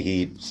Miami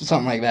Heat.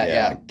 Something like that.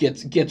 Yeah.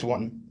 Gets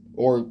one.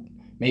 Or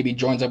maybe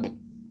joins up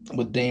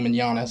with Dame and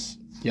Giannis,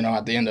 you know,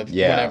 at the end of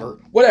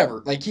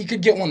whatever. Like he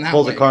could get one that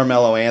Pulls way. a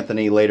Carmelo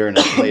Anthony later in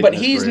his But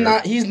he's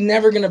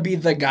never going to be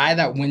the guy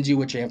that wins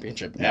you a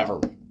championship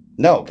ever.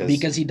 No,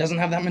 because he doesn't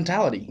have that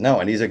mentality. No,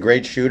 and he's a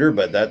great shooter,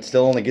 but that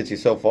still only gets you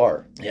so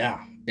far.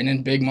 Yeah. And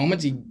in big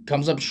moments he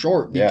comes up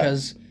short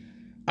because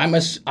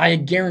I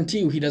guarantee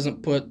you he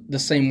doesn't put the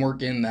same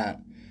work in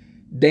that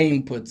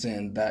Dame puts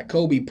in, that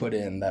Kobe put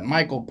in, that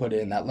Michael put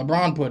in, that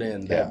LeBron put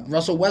in, that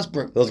Russell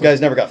Westbrook. Those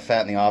guys never got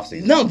fat in the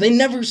offseason. No, they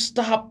never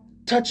stopped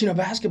touching a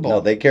basketball. No,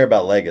 they care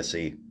about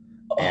legacy.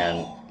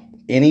 And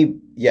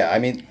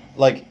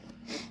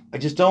I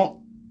just don't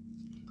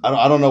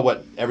know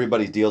what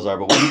everybody's deals are,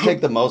 but when you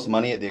take the most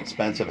money at the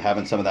expense of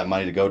having some of that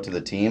money to go to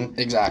the team.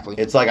 Exactly.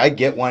 It's like I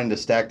get wanting to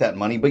stack that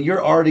money, but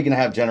you're already going to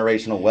have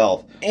generational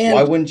wealth. And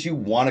why wouldn't you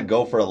want to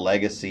go for a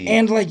legacy?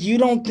 And like you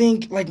don't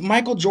think like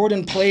Michael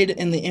Jordan played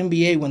in the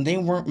NBA when they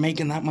weren't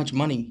making that much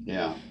money.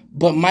 Yeah.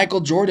 But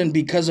Michael Jordan,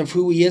 because of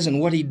who he is and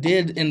what he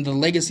did and the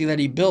legacy that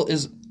he built,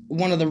 is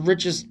one of the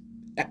richest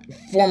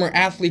former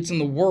athletes in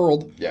the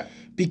world. Yeah.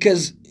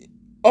 Because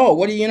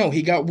what do you know?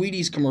 He got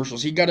Wheaties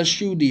commercials. He got a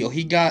shoe deal.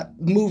 He got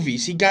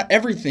movies. He got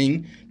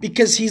everything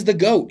because he's the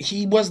GOAT.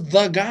 He was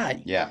the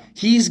guy. Yeah.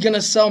 He's going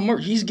to sell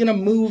merch. He's going to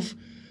move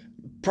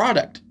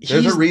product.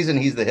 There's a reason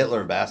he's the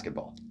Hitler of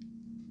basketball.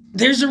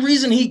 There's a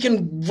reason he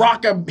can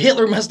rock a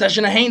Hitler mustache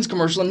in a Hanes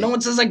commercial and no one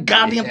says a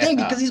goddamn thing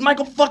because he's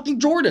Michael fucking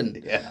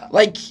Jordan. Yeah.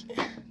 Like,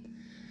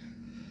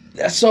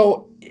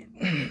 so,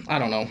 I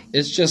don't know.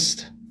 It's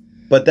just...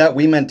 But that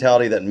we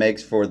mentality that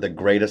makes for the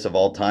greatest of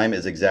all time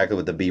is exactly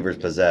what the Beavers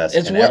possess.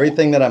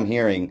 Everything that I'm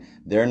hearing,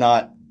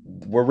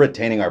 we're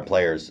retaining our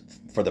players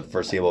for the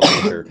foreseeable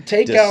future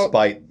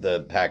despite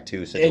the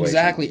Pac-2 situation.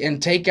 Exactly.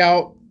 And take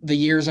out the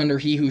years under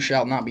he who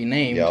shall not be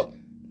named. Yep.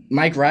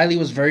 Mike Riley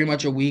was very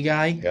much a wee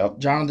guy. Yep.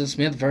 Jonathan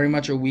Smith, very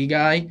much a wee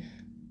guy.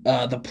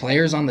 The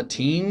players on the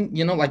team,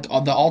 you know, like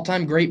the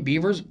all-time great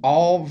Beavers,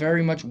 all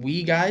very much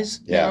wee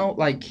guys, you know,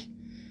 like,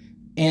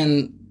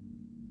 and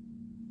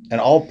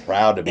all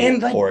proud to be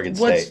at Oregon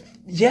State.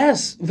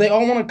 Yes, they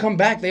all want to come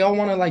back. They all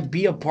want to like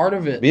be a part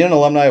of it. Being an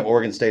alumni of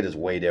Oregon State is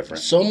way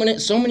different. So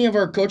many of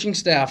our coaching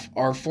staff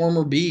are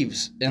former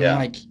Beavs, and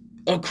like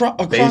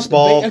across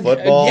baseball,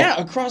 football,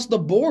 across the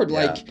board.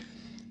 Like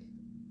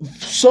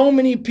so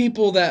many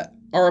people that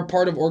are a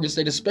part of Oregon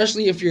State,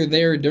 especially if you're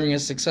there during a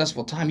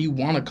successful time, you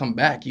want to come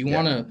back. You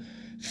want to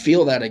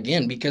feel that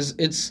again because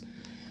it's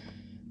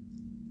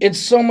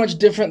so much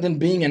different than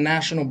being a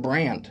national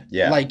brand.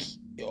 Yeah, like.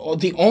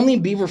 The only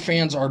Beaver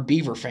fans are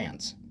Beaver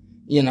fans.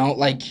 You know,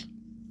 like,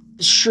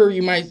 sure,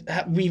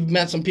 we've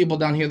met some people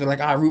down here that are like,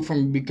 I root for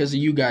them because of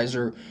you guys,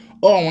 or,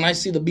 when I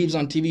see the Beavs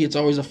on TV, it's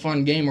always a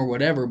fun game or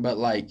whatever, but,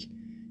 like,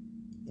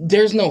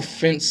 there's no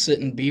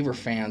fence-sitting Beaver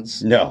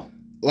fans. No.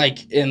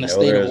 Like, in the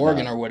state of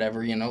Oregon or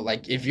whatever, you know?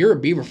 Like, if you're a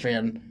Beaver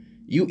fan,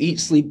 you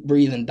eat, sleep,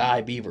 breathe, and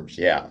die Beavers.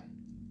 Yeah.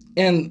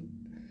 And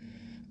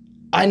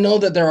I know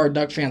that there are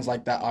Duck fans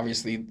like that,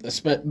 obviously,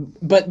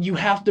 but you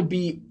have to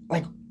be,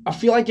 like, I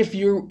feel like if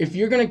you're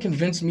going to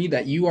convince me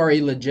that you are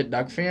a legit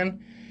Duck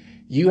fan,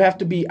 you have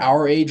to be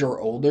our age or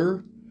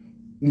older,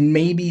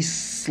 maybe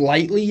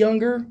slightly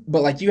younger,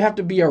 but like you have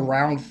to be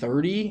around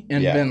 30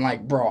 and been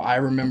like, bro, I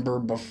remember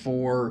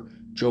before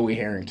Joey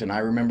Harrington, I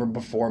remember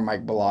before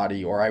Mike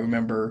Bellotti, or I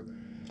remember...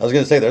 I was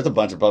going to say, there's a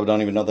bunch of people who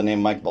don't even know the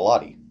name Mike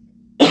Bellotti.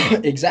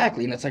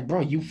 Exactly, and it's like, bro,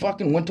 you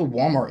fucking went to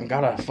Walmart and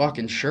got a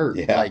fucking shirt.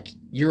 Yeah. Like,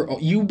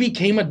 you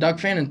became a Duck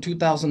fan in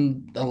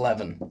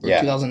 2011 or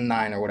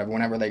 2009 or whatever,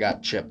 whenever they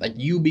got chipped. Like,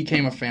 you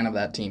became a fan of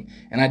that team,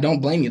 and I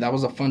don't blame you. That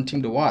was a fun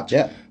team to watch.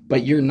 Yeah.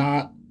 But you're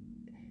not...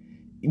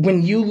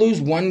 When you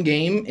lose one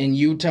game and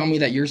you tell me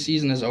that your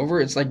season is over,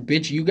 it's like,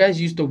 bitch, you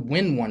guys used to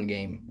win one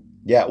game.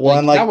 Yeah, well,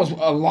 and like...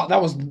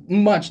 That was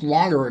much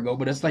longer ago,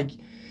 but it's like...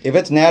 If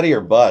it's natty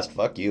or bust,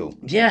 fuck you.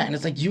 Yeah, and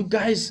it's like, you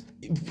guys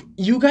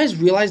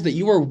realize that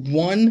you are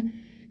one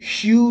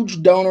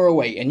huge donor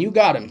away, and you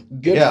got him.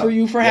 Good for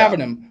you for having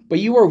him. But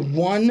you are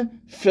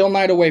one Phil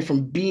Knight away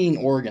from being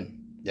Oregon.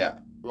 Yeah.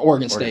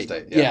 Oregon State.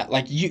 Yeah,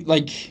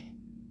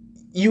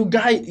 you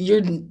guys,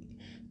 your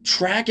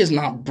track is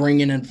not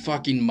bringing in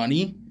fucking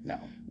money. No.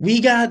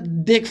 We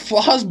got Dick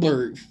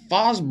Fosbury.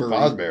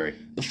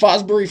 The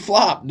Fosbury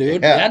flop,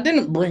 dude. Yeah. That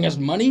didn't bring us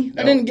money.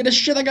 That didn't get us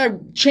shit. That guy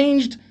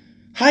changed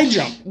high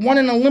jump, won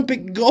an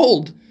Olympic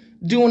gold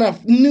doing a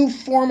new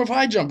form of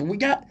high jump. We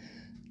got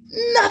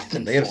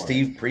nothing. They have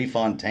Steve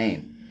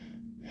Prefontaine.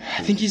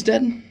 I think he's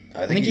dead.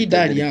 I think he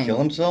died did young. He kill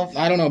himself?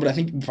 I don't know, but I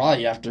think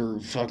probably after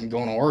fucking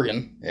going to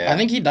Oregon. Yeah. I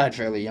think he died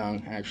fairly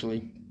young,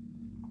 actually.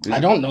 I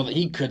don't know that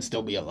he could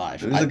still be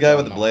alive. Who's the guy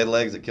with the blade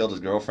legs that killed his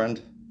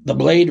girlfriend? The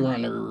Blade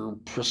Runner,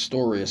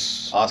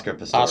 Pistorius. Oscar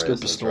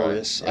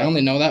Pistorius. Right. I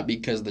only know that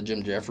because the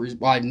Jim Jeffries.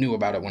 Well, I knew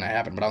about it when it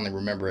happened, but I only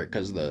remember it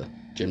because the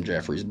Jim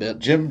Jeffries bit.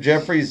 Jim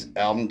Jeffries'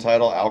 album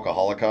title,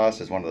 Alcoholocaust,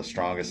 is one of the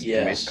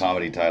strongest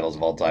comedy titles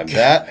of all time.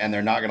 That, and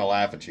They're Not Gonna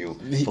Laugh at You,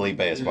 Felipe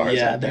Esparza.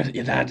 Yeah,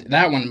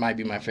 that one might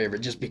be my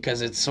favorite, just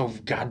because it's so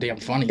goddamn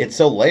funny. It's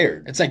so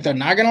layered. It's like, they're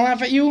not gonna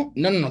laugh at you?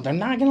 No, they're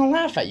not gonna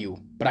laugh at you.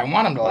 But I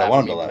want them to laugh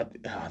at me.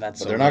 But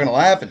they're not gonna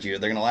laugh at you.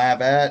 They're gonna laugh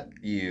at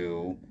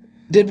you.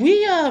 Did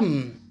we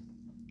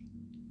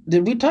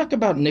talk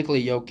about Nikola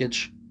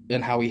Jokic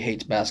and how he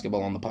hates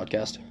basketball on the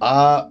podcast?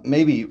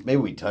 Maybe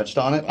we touched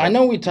on it. I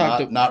know we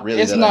talked. Not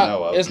really. I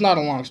know of. It's not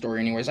a long story,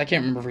 anyways. I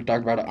can't remember if we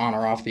talked about it on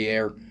or off the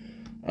air,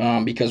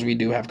 because we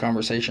do have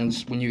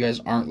conversations when you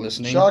guys aren't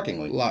listening.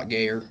 Shockingly, a lot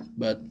gayer,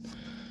 but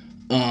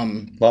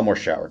a lot more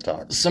shower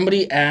talk.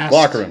 Somebody asked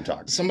locker room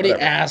talk. Somebody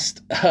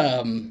asked.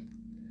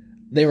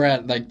 They were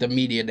at like the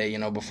media day,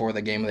 before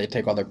the game, and they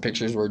take all their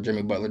pictures where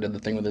Jimmy Butler did the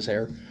thing with his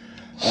hair.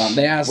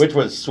 They asked, which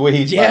was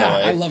sweet. Yeah, by the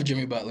way. I love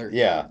Jimmy Butler.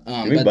 Yeah,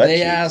 but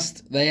they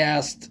asked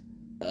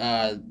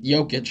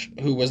Jokic,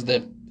 who was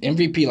the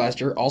MVP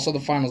last year, also the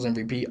Finals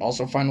MVP,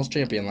 also Finals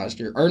champion last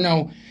year. Or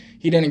no,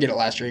 he didn't get it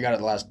last year. He got it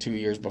the last 2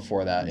 years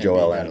before that.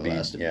 Joel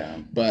Embiid. Yeah.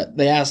 But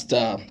they asked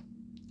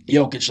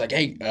Jokic, like,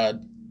 hey,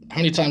 how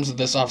many times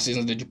this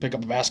offseason did you pick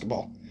up a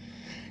basketball?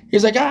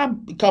 He's like, a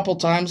couple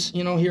times,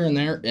 here and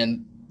there.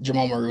 And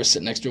Jamal Murray was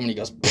sitting next to him, and he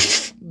goes,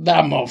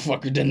 that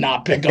motherfucker did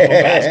not pick up a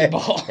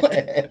basketball.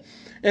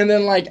 And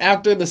then, like,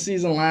 after the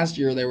season last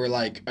year, they were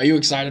like, are you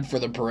excited for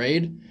the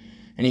parade?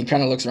 And he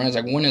kind of looks around, he's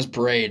like, when is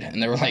parade?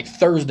 And they were like,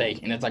 Thursday.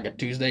 And it's like a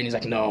Tuesday, and he's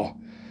like, no,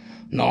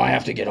 I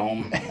have to get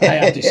home. I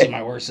have to see my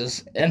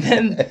horses. And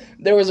then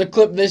there was a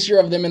clip this year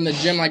of them in the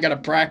gym, like, at a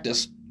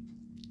practice.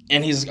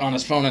 And he's on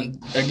his phone,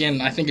 and again,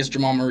 I think it's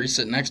Jamal Murray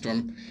sitting next to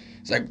him.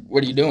 He's like,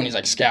 what are you doing? He's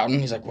like, scouting.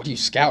 He's like, what are you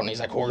scouting?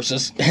 He's like,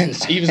 horses. And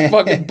he was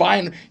fucking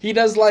buying. He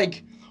does,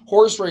 like,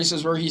 horse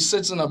races where he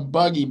sits in a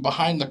buggy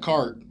behind the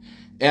cart.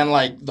 And,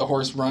 like, the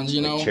horse runs,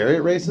 Like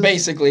chariot races?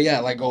 Basically, yeah,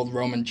 like old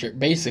Roman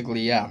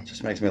basically, yeah.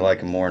 Just makes me like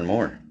him more and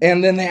more.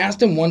 And then they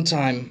asked him one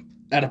time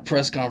at a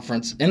press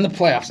conference in the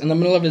playoffs, in the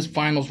middle of his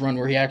finals run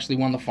where he actually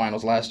won the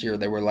finals last year,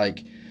 they were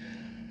like,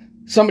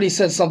 somebody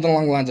said something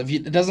along the lines of,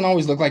 it doesn't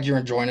always look like you're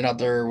enjoying it out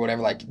there or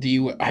whatever. Like, do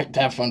you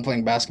have fun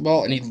playing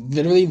basketball? And he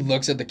literally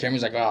looks at the camera.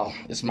 He's like, oh,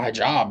 it's my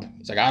job.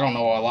 He's like, I don't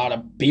know a lot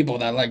of people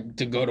that like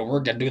to go to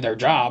work and do their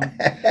job.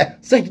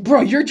 It's like,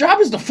 bro, your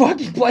job is to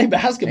fucking play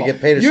basketball. You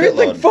get paid a You're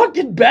shitload. the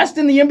fucking best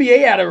in the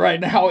NBA at it right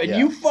now, and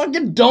you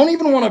fucking don't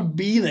even want to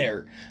be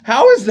there.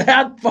 How is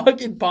that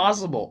fucking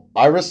possible?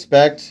 I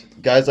respect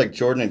guys like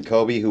Jordan and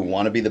Kobe who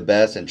want to be the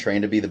best and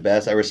train to be the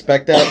best. I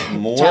respect that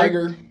more.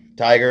 Tiger.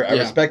 I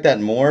respect that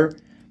more.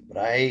 But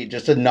I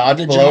just a nod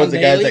below is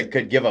the guys that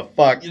could give a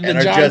fuck and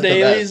are just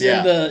the best.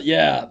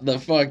 And the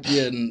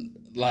fucking,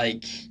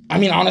 like, I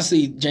mean,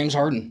 honestly, James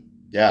Harden.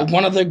 Yeah.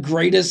 One of the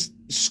greatest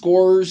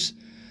scorers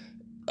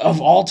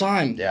of all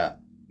time. Yeah.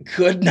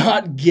 Could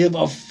not give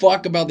a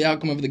fuck about the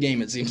outcome of the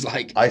game, it seems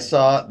like. I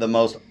saw the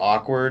most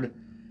awkward.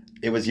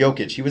 It was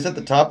Jokic. He was at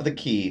the top of the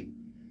key.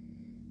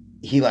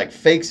 He, like,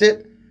 fakes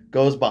it,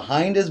 goes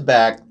behind his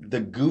back,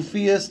 the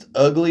goofiest,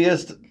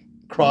 ugliest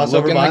crossover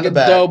looking behind like the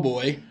back. a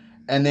doughboy.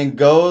 And then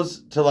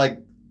goes to, like,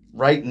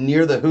 right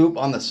near the hoop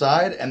on the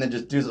side, and then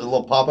just does a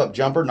little pop-up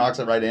jumper, knocks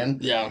it right in.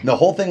 Yeah. And the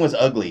whole thing was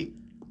ugly,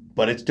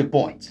 but it's 2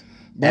 points.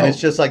 Bro, and it's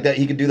just like that.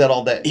 He can do that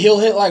all day. He'll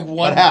hit like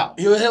one. But how?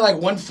 He'll hit like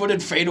one-footed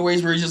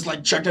fadeaways where he just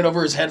like chucked it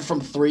over his head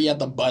from 3 at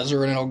the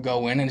buzzer, and it'll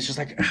go in. And it's just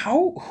like,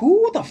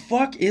 who the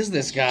fuck is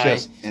this guy?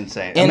 Just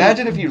insane. And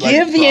imagine if you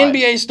give the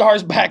NBA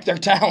stars back their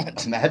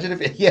talent. Imagine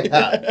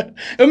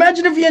if,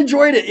 Imagine if he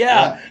enjoyed it.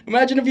 Yeah.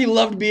 Imagine if he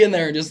loved being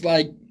there and just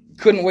like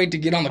couldn't wait to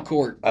get on the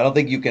court. I don't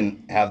think you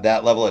can have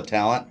that level of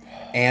talent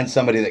and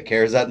somebody that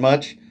cares that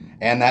much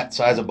and that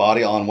size of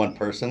body all in one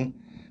person,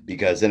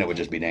 because then it would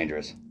just be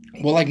dangerous.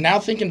 Well, like now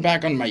thinking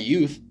back on my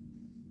youth,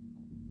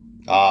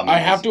 I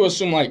have to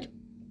assume like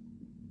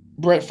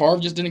Brett Favre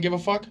just didn't give a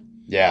fuck.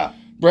 Yeah.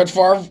 Brett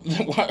Favre,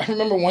 I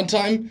remember one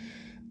time,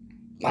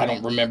 I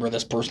don't remember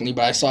this personally,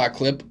 but I saw a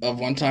clip of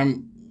one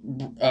time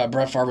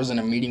Brett Favre was in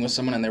a meeting with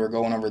someone and they were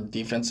going over the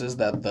defenses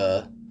that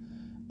the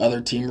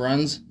other team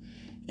runs.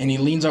 And he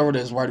leans over to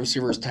his wide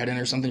receiver, his tight end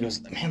or something. He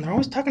goes, man, they're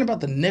always talking about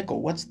the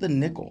nickel. What's the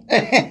nickel?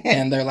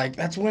 And they're like,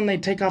 that's when they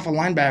take off a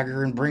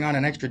linebacker and bring on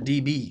an extra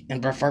DB.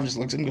 And Brett Favre just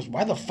looks at him and goes,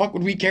 why the fuck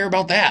would we care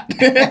about that?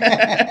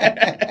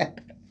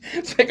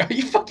 It's like, are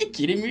you fucking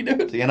kidding me,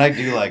 dude? See, and I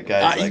do like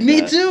guys like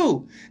me that.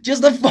 too.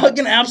 Just a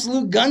fucking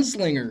absolute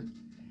gunslinger.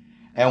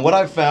 And what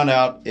I've found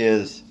out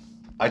is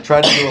I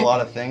try to do a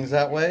lot of things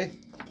that way.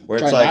 Where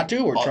try it's like, not to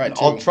or try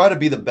to? I'll try to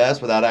be the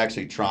best without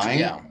actually trying.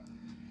 Yeah.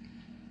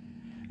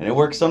 And it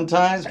works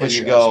sometimes, but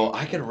you go,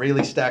 I could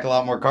really stack a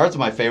lot more cards in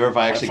my favor if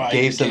I actually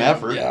gave some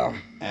effort. Yeah.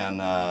 And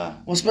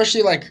well,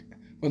 especially like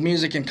with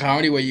music and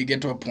comedy, where you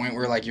get to a point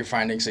where like you're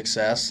finding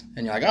success,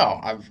 and you're like, oh,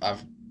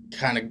 I've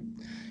kind of,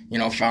 you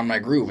know, found my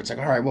groove. It's like,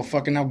 all right, well,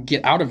 fucking now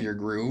get out of your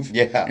groove,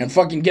 and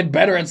fucking get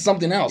better at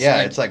something else. Yeah,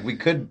 like, it's like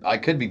I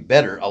could be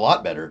better, a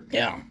lot better.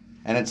 Yeah,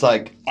 and it's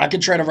like I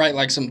could try to write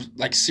like some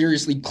like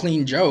seriously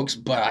clean jokes,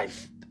 but I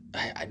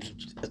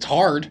it's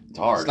hard. It's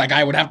hard. It's like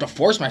I would have to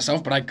force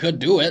myself, but I could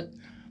do it,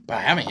 but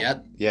I haven't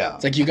yet. Yeah,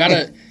 it's like you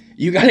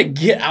gotta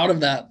get out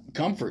of that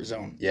comfort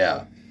zone.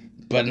 Yeah.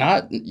 But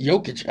not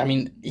Jokic. I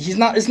mean, he's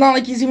not. It's not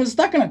like he's even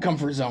stuck in a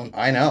comfort zone.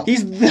 I know.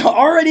 He's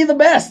already the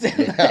best.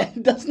 Yeah.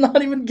 Does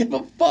not even give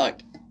a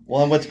fuck.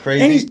 Well, and what's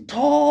crazy? And he's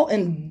tall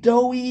and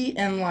doughy,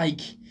 and like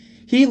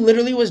he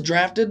literally was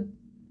drafted.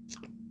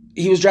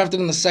 He was drafted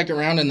in the second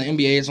round. In the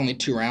NBA, it's only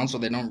 2 rounds, so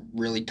they don't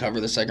really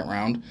cover the second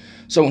round.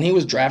 So when he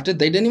was drafted,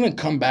 they didn't even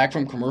come back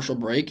from commercial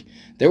break.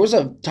 There was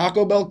a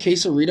Taco Bell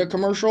quesarito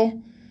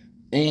commercial,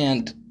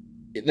 and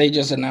they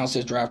just announced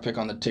his draft pick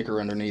on the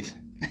ticker underneath.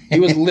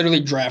 He was literally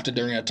drafted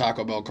during a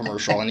Taco Bell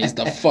commercial, and he's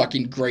the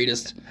fucking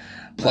greatest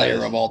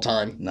player of all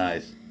time.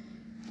 Nice.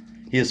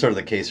 He is sort of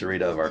the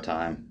quesarito of our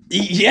time.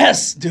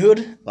 Yes,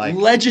 dude. Like,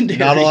 legendary.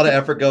 Not a lot of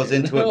effort goes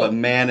into it, but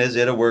man, is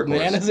it a workhorse.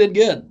 Man, is it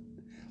good.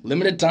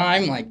 Limited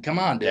time, like, come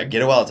on, dude. Yeah,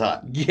 get it while it's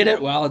hot. Get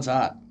it while it's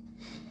hot.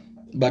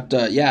 But,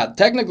 yeah,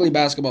 technically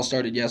basketball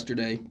started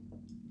yesterday.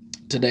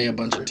 Today a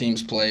bunch of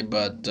teams play,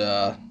 but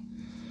the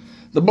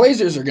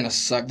Blazers are going to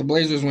suck. The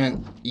Blazers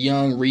went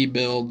young,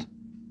 rebuild,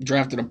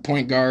 drafted a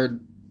point guard,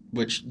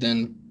 which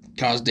then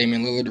caused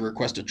Damian Lillard to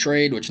request a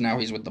trade, which now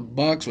he's with the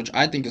Bucks, which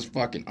I think is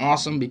fucking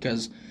awesome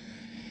because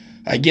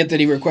I get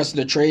that he requested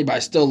a trade, but I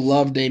still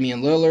love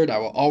Damian Lillard. I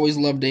will always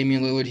love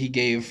Damian Lillard. He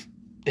gave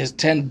his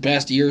 10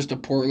 best years to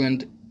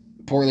Portland.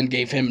 Portland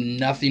gave him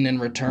nothing in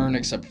return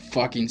except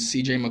fucking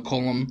CJ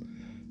McCollum,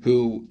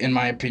 who, in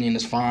my opinion,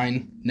 is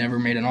fine. Never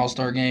made an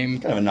All-Star game.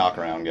 Kind of a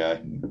knock-around guy.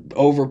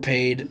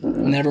 Overpaid.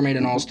 Never made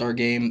an All-Star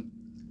game.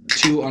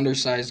 2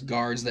 undersized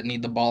guards that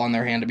need the ball in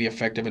their hand to be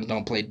effective and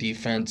don't play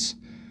defense.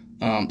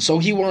 So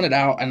he wanted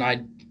out, and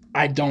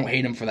I don't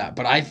hate him for that.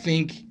 But I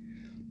think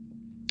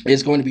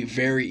it's going to be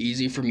very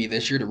easy for me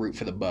this year to root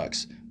for the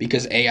Bucks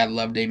because, A, I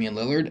love Damian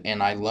Lillard,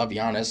 and I love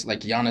Giannis.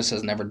 Like, Giannis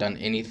has never done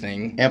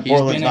anything. And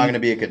Portland's not going to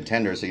be a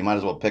contender, so you might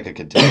as well pick a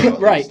contender.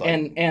 Right,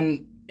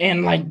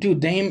 and like, dude,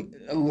 Dame,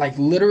 like,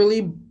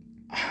 literally,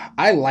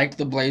 I liked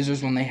the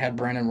Blazers when they had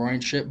Brandon Roy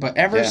and shit, but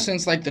ever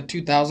since, like, the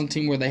 2000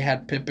 team where they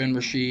had Pippen,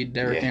 Rasheed,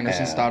 Derek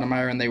Anderson,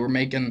 Stoudemire, and they were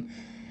making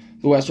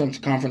the Western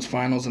Conference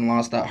Finals and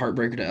lost that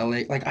heartbreaker to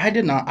LA, like,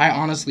 I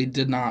honestly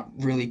did not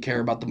really care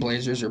about the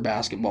Blazers or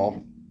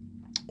basketball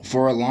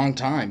for a long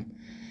time.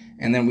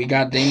 And then we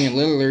got Damian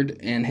Lillard,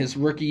 and his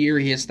rookie year,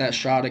 he hits that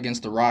shot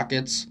against the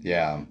Rockets,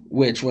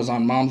 which was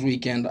on Mom's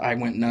weekend. I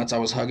went nuts. I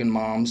was hugging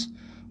Moms.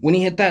 When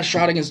he hit that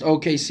shot against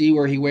OKC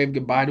where he waved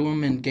goodbye to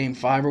him in Game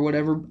 5 or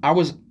whatever, I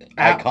was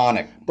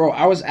iconic. Bro,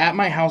 I was at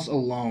my house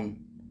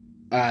alone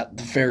at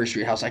the Ferry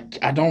Street house.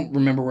 I don't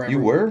remember where you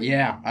were?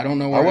 Yeah, I don't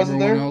know where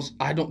everyone else.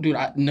 I don't, dude.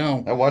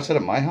 No. I watched it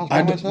at my house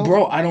by myself?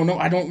 Bro, I don't know.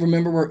 I don't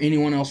remember where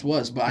anyone else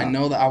was, but I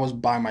know that I was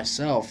by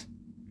myself.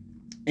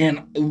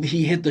 And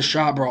he hit the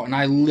shot, bro, and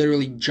I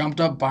literally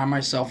jumped up by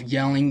myself,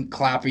 yelling,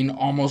 clapping,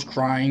 almost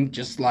crying,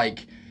 just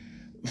like,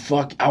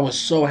 fuck. I was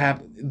so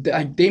happy.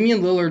 Like,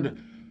 Damian Lillard,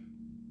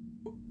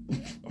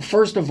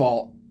 first of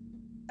all,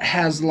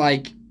 has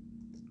like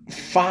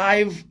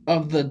 5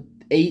 of the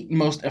 8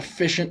 most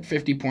efficient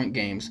 50-point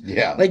games.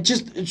 Yeah. Like,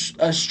 just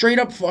a straight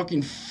up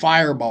fucking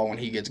fireball when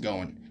he gets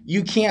going.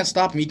 You can't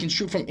stop him. He can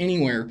shoot from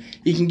anywhere.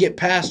 He can get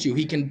past you.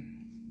 He can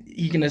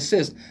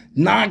assist.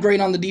 Not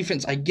great on the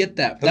defense. I get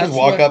that. He'll just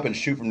walk up and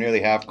shoot from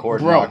nearly half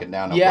court and knock it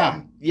down. No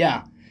problem.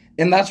 Yeah.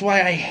 And that's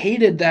why I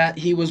hated that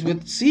he was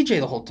with CJ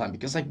the whole time.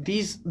 Because, like,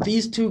 these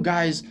 2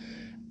 guys,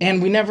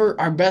 and we never,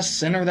 our best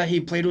center that he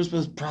played with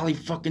was probably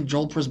fucking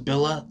Joel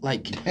Prisbilla.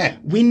 Like,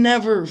 we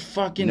never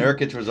fucking...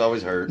 Nurkic was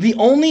always hurt. The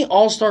only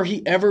All-Star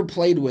he ever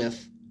played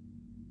with,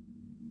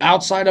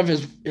 outside of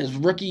his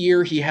rookie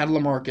year, he had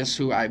LaMarcus,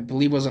 who I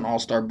believe was an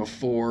All-Star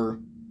before...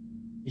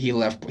 He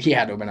left. He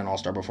had to have been an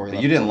All-Star before he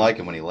left. You didn't like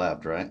him when he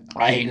left, right?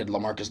 I hated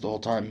LaMarcus the whole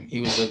time. He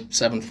was a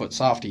 7-foot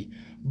softy.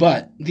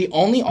 But the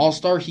only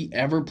All-Star he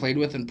ever played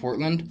with in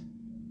Portland,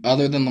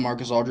 other than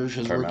LaMarcus Aldridge,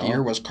 his rookie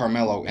year, was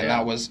Carmelo. And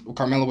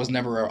Carmelo was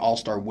never an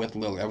All-Star with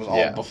Lillard. That was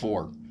all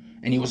before.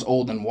 And he was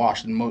old and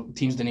washed, and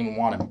teams didn't even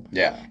want him.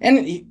 Yeah.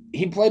 And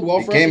he played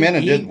well for us. He came in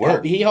and did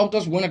work. He helped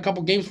us win a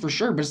couple games for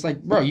sure. But it's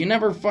like, bro, you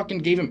never fucking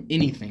gave him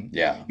anything.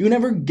 Yeah. You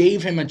never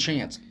gave him a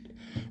chance.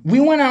 We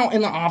went out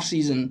in the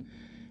offseason...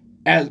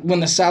 when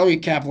the salary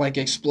cap, like,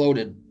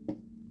 exploded,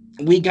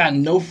 we got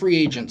no free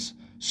agents.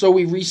 So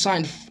we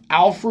re-signed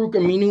Al-Farouq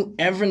Aminu,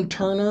 Evan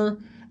Turner,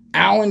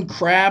 Alan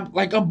Crabb,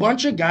 like a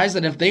bunch of guys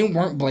that if they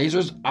weren't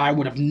Blazers, I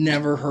would have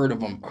never heard of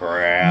them.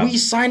 Crap. We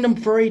signed them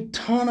for a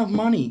ton of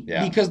money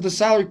because the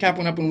salary cap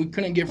went up and we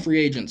couldn't get free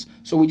agents.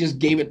 So we just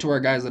gave it to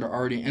our guys that are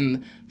already,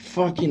 and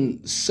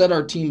fucking set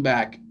our team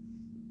back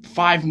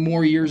 5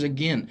 more years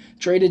again.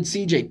 Traded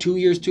CJ 2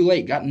 years too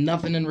late. Got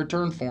nothing in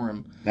return for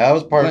him. That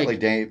was partly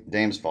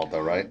Dame's fault,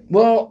 though, right?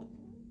 Well,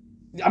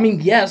 I mean,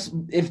 yes,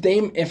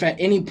 if at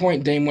any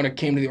point Dame would have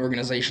came to the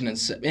organization and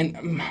said,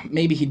 and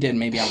maybe he did,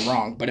 maybe I'm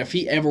wrong, but if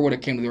he ever would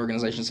have came to the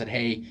organization and said,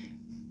 hey,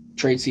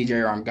 trade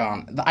CJ or I'm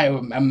gone, I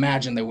would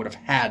imagine they would have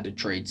had to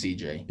trade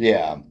CJ.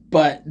 Yeah.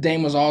 But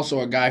Dame was also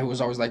a guy who was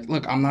always like,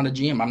 look, I'm not a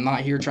GM. I'm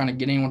not here trying to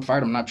get anyone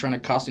fired. I'm not trying to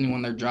cost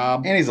anyone their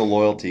job. And he's a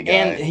loyalty guy.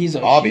 And he's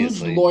a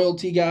huge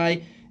loyalty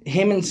guy.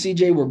 Him and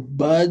CJ were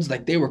buds.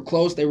 Like, they were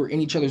close. They were in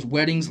each other's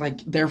weddings.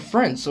 Like, they're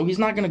friends. So he's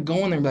not going to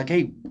go in there and be like,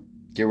 hey,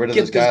 get rid of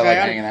this guy I like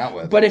hanging out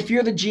with. But if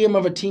you're the GM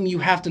of a team, you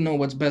have to know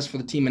what's best for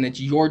the team, and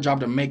it's your job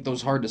to make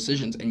those hard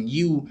decisions, and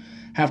you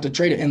have to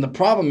trade it. And the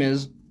problem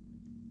is,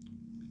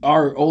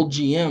 our old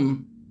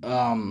GM,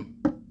 I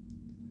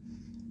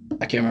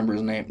can't remember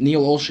his name,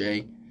 Neil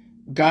Olshey,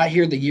 got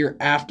here the year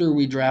after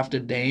we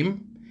drafted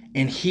Dame,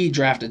 and he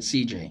drafted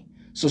CJ.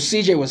 So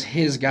CJ was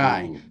his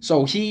guy. Ooh.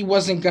 So he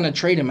wasn't going to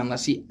trade him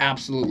unless he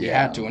absolutely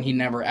had to, and he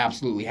never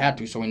absolutely had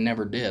to, so he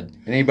never did.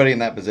 Anybody in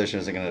that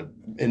position isn't going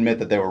to admit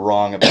that they were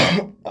wrong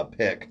about a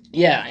pick.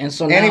 Yeah, and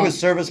so now... And he was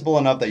serviceable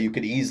enough that you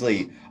could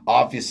easily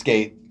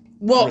obfuscate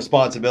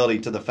responsibility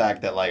to the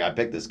fact that, like, I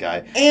picked this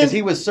guy. Because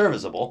he was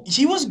serviceable.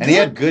 He was good. And he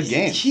had good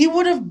games. He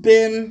would have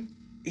been...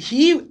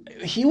 He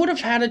would have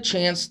had a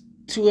chance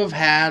to have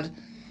had,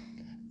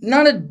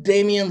 not a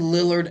Damian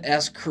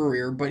Lillard-esque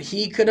career, but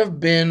he could have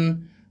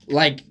been...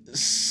 like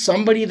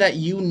somebody that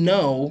you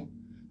know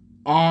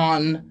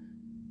on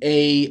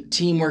a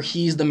team where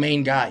he's the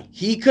main guy.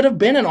 He could have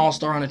been an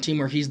all-star on a team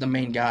where he's the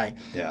main guy.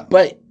 Yeah.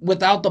 But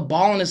without the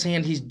ball in his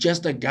hand, he's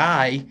just a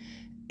guy.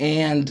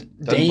 And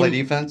doesn't play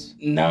defense?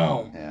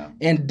 No. Yeah.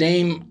 And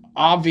Dame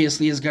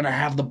obviously is going to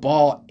have the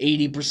ball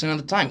 80% of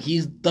the time.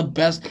 He's the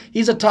best.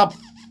 He's a top,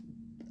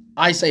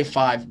 I say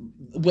 5,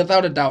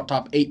 without a doubt,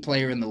 top 8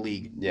 player in the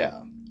league.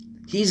 Yeah.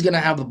 He's going to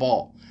have the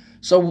ball.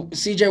 So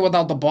CJ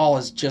without the ball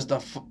is just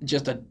a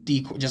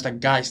decoy, just a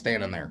guy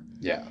standing there.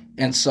 Yeah.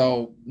 And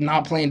so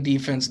not playing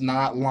defense,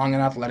 not long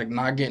and athletic,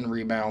 not getting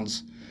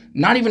rebounds,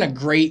 not even a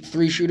great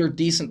 3-shooter,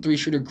 decent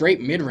 3-shooter,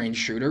 great mid-range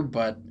shooter,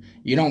 but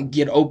you don't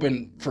get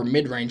open for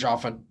mid-range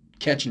off a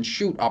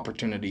catch-and-shoot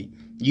opportunity.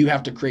 You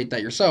have to create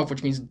that yourself,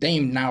 which means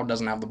Dame now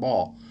doesn't have the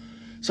ball.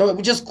 So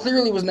it just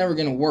clearly was never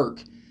going to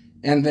work.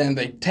 And then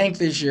they tank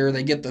this year.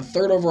 They get the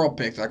 3rd overall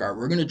pick. They're like, all right,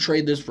 we're going to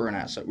trade this for an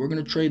asset. We're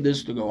going to trade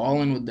this to go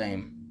all in with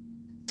Dame.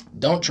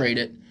 Don't trade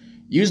it.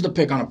 Use the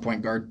pick on a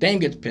point guard. Dame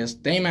gets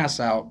pissed. Dame asks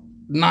out.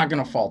 Not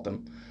going to fault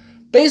them.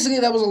 Basically,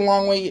 that was a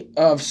long way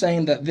of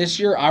saying that this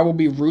year I will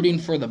be rooting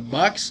for the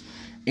Bucks,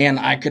 and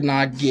I could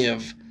not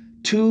give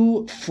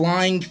 2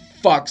 flying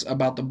fucks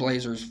about the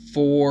Blazers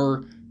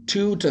for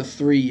 2 to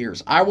 3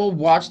 years. I will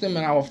watch them,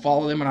 and I will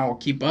follow them, and I will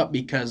keep up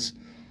because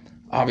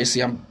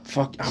obviously I'm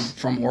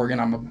from Oregon.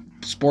 I'm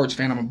a sports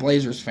fan. I'm a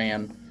Blazers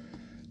fan.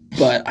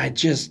 But I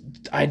just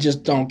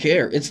don't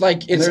care. It's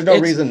like there's no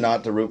reason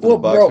not to root for the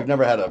Bucks. Bro, we've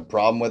never had a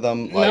problem with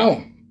them. Like,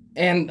 no,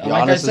 and Giannis,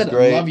 like I said,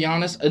 I love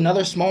Giannis.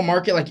 Another small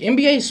market, like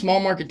NBA small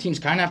market teams,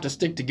 kind of have to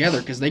stick together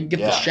because they get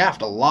the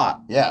shaft a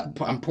lot. Yeah,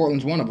 and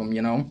Portland's one of them,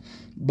 you know.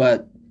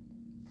 But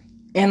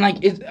and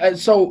like it,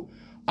 so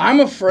I'm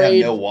afraid.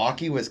 Yeah,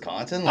 Milwaukee,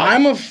 Wisconsin. Like,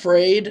 I'm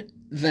afraid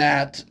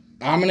that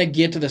I'm gonna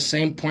get to the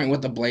same point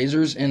with the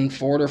Blazers in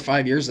 4 to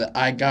 5 years that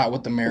I got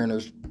with the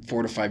Mariners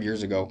 4 to 5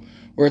 years ago.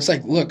 Where it's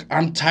like, look,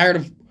 I'm tired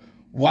of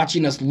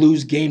watching us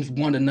lose games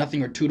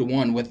 1-0 or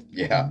 2-1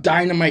 with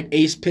dynamite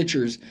ace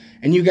pitchers,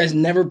 and you guys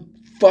never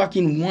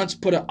fucking once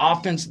put an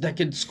offense that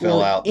could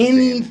score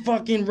any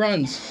fucking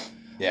runs.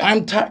 Yeah.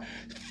 I'm tired.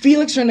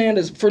 Felix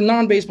Hernandez, for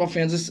non-baseball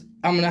fans,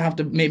 I'm gonna have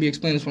to maybe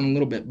explain this one a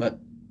little bit, but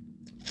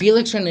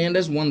Felix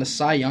Hernandez won the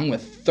Cy Young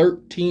with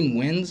 13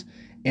 wins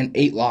and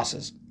 8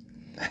 losses.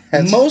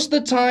 Most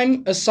of the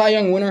time, a Cy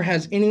Young winner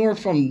has anywhere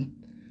from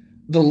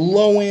the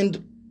low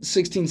end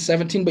 16,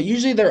 17, but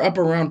usually they're up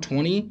around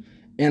 20,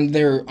 and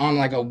they're on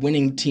like a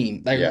winning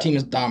team. Like your team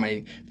is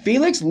dominating.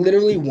 Felix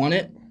literally won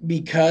it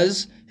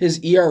because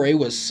his ERA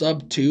was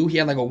sub 2. He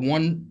had like a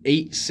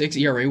 1.86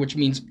 ERA, which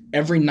means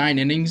every 9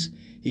 innings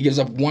he gives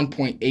up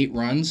 1.8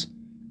 runs.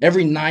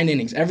 Every 9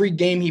 innings, every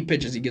game he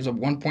pitches, he gives up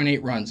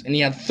 1.8 runs, and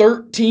he had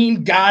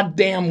 13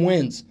 goddamn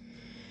wins.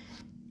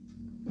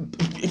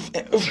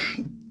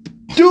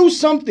 Do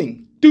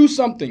something.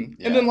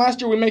 Yeah. And then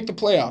last year we make the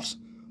playoffs.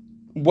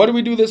 What do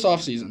we do this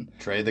offseason?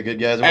 Trade the good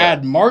guys away.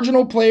 Add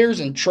marginal players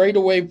and trade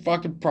away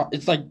fucking...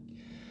 it's like...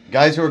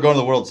 guys who are going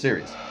to the World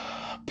Series.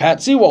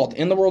 Pat Sewald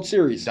in the World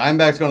Series.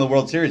 Diamondbacks going to the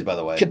World Series, by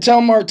the way. Ketel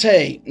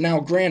Marte.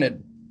 Now,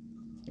 granted,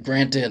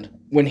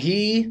 when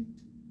he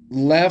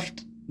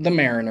left the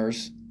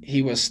Mariners,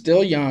 he was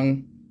still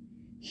young.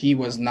 He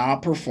was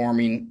not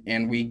performing,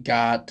 and we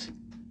got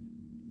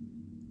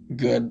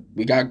good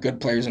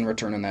players in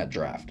return in that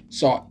draft.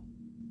 So,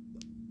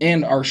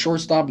 and our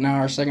shortstop now,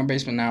 our second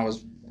baseman now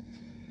is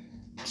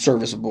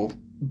serviceable,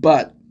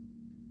 but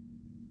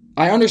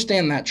I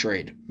understand that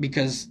trade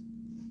because,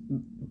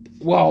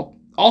 well,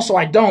 also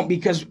I don't,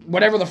 because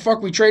whatever the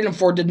fuck we traded him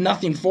for did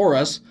nothing for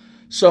us.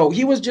 So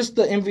he was just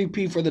the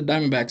MVP for the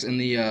Diamondbacks in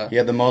the he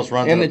had the most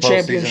runs in the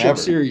championship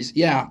series.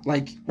 Yeah,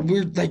 like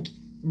we're like,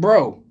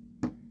 bro,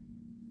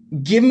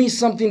 give me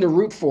something to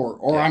root for,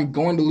 or I'm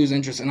going to lose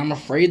interest. And I'm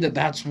afraid that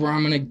that's where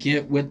I'm going to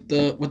get with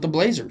the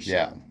Blazers.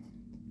 Yeah.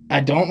 I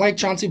don't like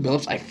Chauncey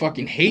Billups. I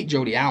fucking hate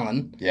Jody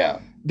Allen. Yeah.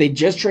 They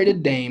just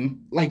traded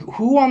Dame. Like,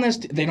 who on this...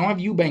 They don't have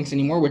Eubanks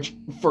anymore, which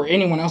for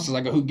anyone else is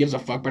like, who gives a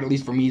fuck? But at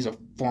least for me, he's a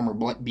former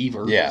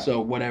Beaver. Yeah.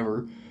 So,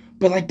 whatever.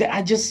 But, like,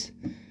 I just...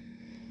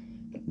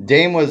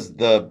 Dame was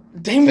the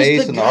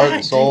face and the heart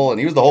and soul, and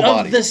he was the whole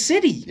body. Of the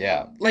city.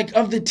 Yeah. Like,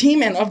 of the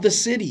team and of the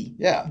city.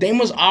 Yeah. Dame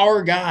was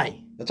our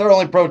guy. That's our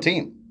only pro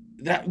team.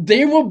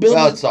 They will build...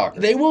 Well, it's soccer.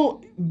 They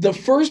will... The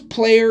first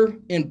player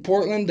in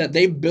Portland that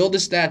they build a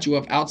statue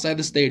of outside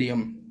the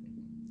stadium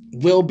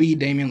will be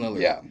Damian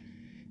Lillard. Yeah.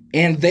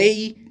 And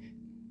they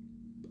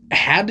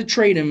had to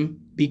trade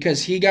him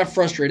because he got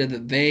frustrated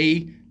that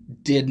they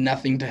did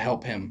nothing to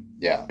help him.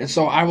 Yeah. And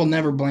so I will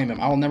never blame him.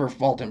 I will never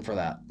fault him for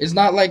that. It's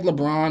not like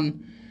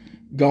LeBron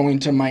going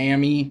to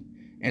Miami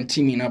and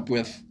teaming up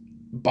with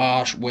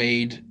Bosh,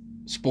 Wade,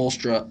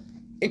 Spoelstra.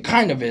 It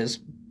kind of is,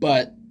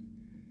 but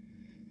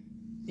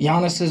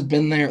Giannis has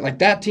been there. Like,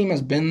 that team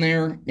has been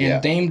there,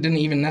 and Dame didn't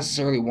even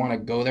necessarily want to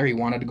go there. He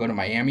wanted to go to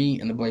Miami,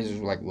 and the Blazers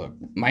were like, look,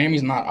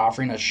 Miami's not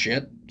offering us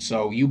shit,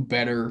 so you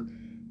better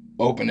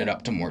open it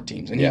up to more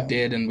teams. And he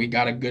did, and we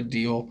got a good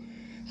deal.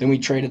 Then we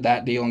traded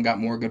that deal and got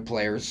more good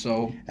players.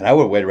 So, and I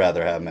would way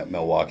rather have him at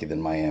Milwaukee than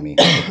Miami.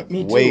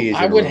 Me too. Way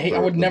I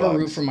would never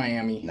root for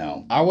Miami.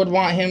 No. I would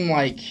want him,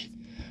 like,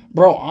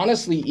 bro,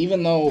 honestly,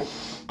 even though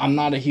I'm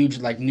not a huge,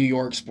 like, New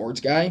York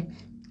sports guy,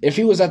 if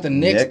he was at the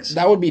Knicks,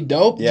 that would be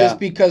dope. Yeah. Just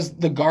because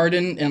the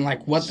Garden and,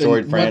 like, what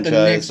the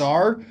Knicks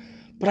are.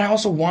 But I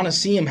also want to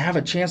see him have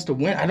a chance to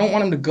win. I don't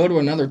want him to go to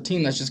another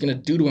team that's just going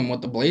to do to him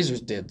what the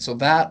Blazers did. So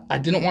that, I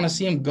didn't want to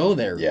see him go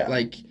there. Yeah.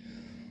 Like,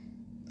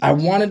 I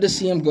wanted to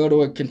see him go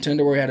to a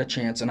contender where he had a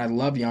chance, and I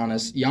love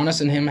Giannis.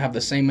 Giannis and him have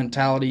the same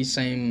mentality,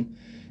 same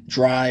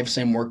drive,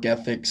 same work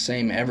ethic,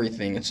 same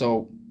everything. And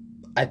so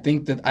I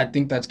think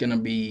that's going to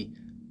be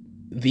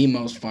the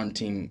most fun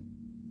team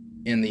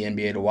in the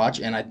NBA to watch,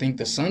 and I think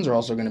the Suns are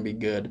also going to be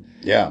good.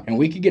 Yeah. And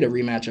we could get a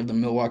rematch of the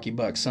Milwaukee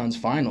Bucks Suns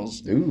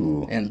finals.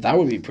 Ooh. And that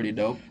would be pretty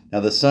dope. Now,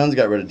 the Suns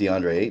got rid of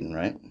DeAndre Ayton,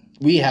 right?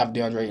 We have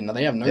DeAndre Ayton. Now,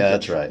 they have Nurkic. Yeah,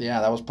 that's right.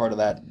 Yeah, that was part of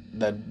that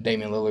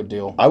Damian Lillard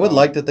deal. I would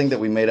like to think that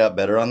we made out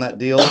better on that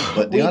deal,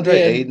 but DeAndre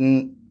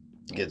Ayton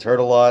gets hurt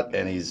a lot,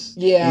 and he's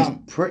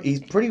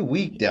pretty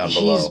weak down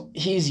below.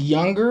 He's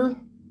younger.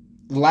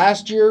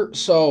 Last year,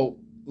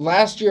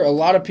 a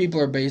lot of people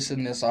are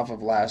basing this off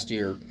of last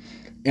year.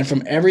 And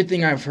from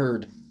everything I've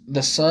heard,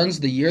 the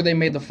Suns, the year they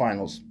made the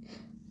finals,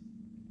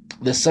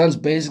 the Suns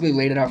basically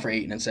laid it out for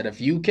Ayton and said,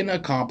 if you can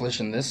accomplish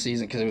in this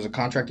season, because it was a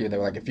contract year, they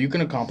were like, if you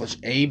can accomplish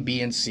A,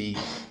 B, and C,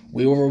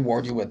 we will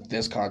reward you with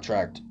this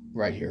contract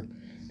right here.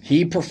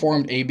 He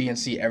performed A, B, and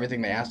C,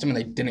 everything they asked him, and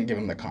they didn't give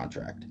him the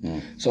contract.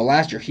 So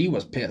last year, he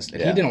was pissed,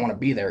 and he didn't want to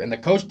be there, and the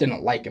coach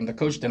didn't like him. The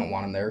coach didn't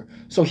want him there.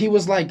 So he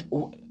was like,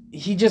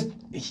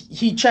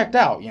 he checked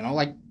out, you know,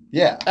 like,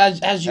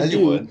 as you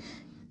do. Would.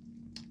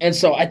 And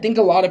so I think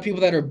a lot of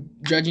people that are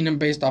judging him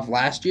based off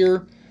last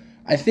year,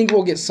 I think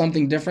we'll get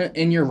something different.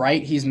 And you're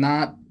right, he's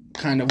not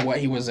kind of what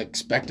he was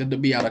expected to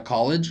be out of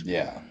college.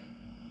 Yeah.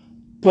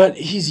 But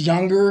he's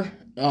younger.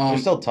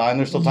 There's still time.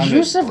 There's still time to grow.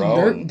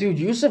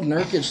 Yusuf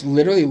Nurkic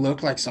literally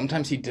looked like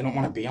sometimes he didn't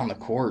want to be on the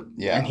court.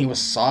 Yeah. And he was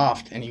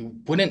soft, and he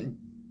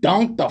wouldn't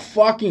dunk the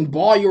fucking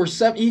ball.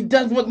 He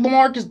does what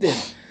LaMarcus did.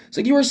 It's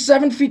like, you were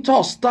 7 feet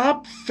tall.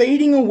 Stop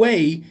fading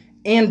away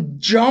and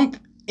jump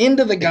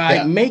into the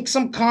guy, make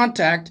some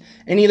contact,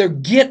 and either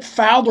get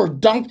fouled or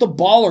dunk the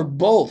ball or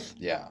both.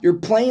 Yeah. You're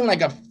playing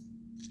like a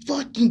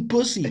fucking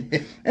pussy.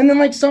 And then,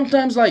 like,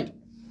 sometimes, like,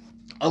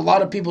 a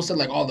lot of people said,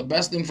 like, oh, the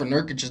best thing for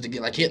Nurkic is to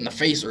get, like, hit in the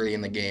face early in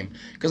the game.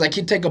 Because, like,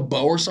 he'd take a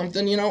bow or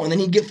something, you know, and then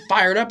he'd get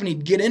fired up and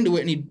he'd get into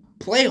it and he'd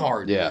play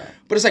hard. Yeah.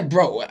 But it's like,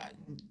 bro,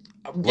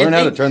 learn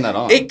how to turn that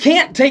on. It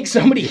can't take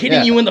somebody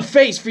hitting you in the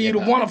face for you to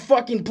want to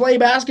fucking play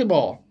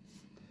basketball.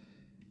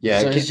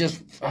 Yeah, so it's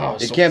just... Oh,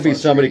 it can't be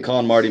somebody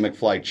calling Marty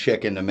McFly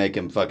chicken to make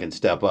him fucking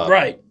step up.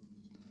 Right.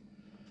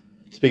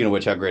 Speaking of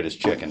which, how great is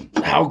chicken?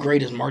 How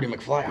great is Marty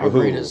McFly? How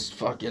great is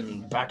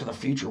fucking Back to the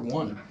Future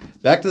 1?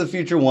 Back to the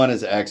Future 1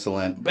 is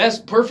excellent.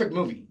 Perfect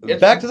movie.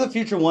 Back to the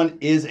Future 1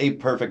 is a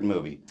perfect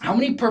movie. How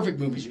many perfect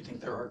movies do you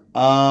think there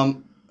are?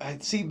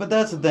 See, but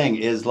that's the thing,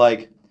 is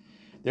like,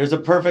 there's a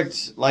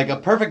perfect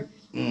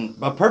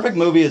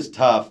movie is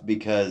tough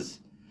because,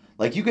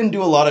 like, you can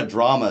do a lot of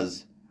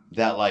dramas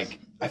that, like,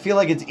 I feel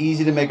like it's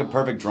easy to make a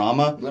perfect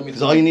drama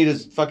because all you need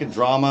is fucking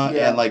drama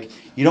and, like,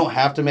 you don't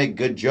have to make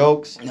good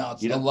jokes. No,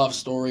 it's a love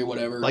story,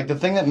 whatever. Like, the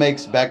thing that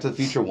makes Back to the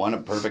Future 1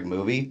 a perfect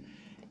movie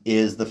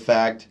is the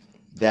fact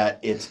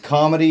that it's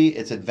comedy,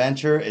 it's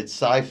adventure, it's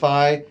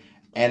sci-fi,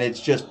 and it's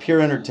just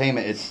pure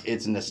entertainment.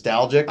 It's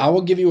nostalgic. I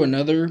will give you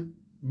another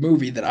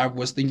movie that I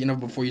was thinking of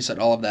before you said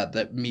all of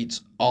that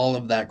meets all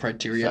of that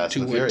criteria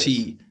to a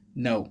T.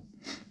 No.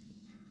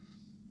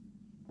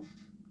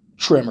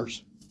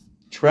 Tremors.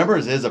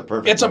 Tremors is a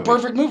perfect movie. It's a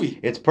perfect movie.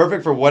 It's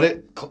perfect for what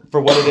it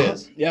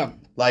is. Yeah.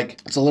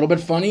 Like, it's a little bit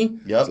funny.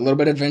 Yep. It's a little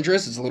bit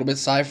adventurous. It's a little bit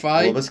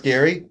sci-fi. A little bit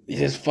scary.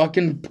 It's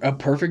fucking a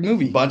perfect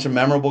movie. Bunch of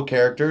memorable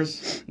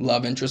characters.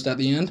 Love interest at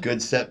the end.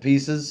 Good set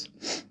pieces.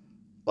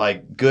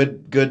 Like,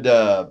 good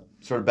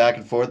sort of back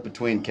and forth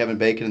between Kevin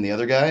Bacon and the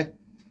other guy.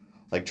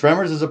 Like,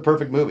 Tremors is a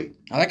perfect movie.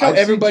 I like how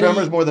everybody...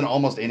 Tremors more than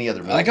almost any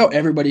other movie. I like how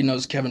everybody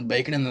knows Kevin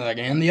Bacon and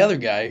the other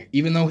guy,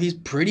 even though he's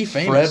pretty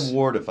famous. Fred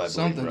Ward, if I believe,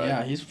 something, right?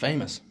 Yeah, he's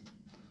famous.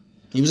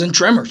 He was in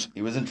Tremors.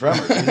 He was in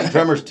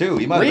Tremors, too.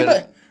 He might have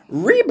been...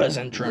 Reba's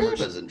in Tremors.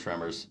 Reba's in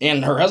Tremors.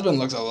 And her husband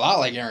looks a lot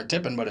like Aaron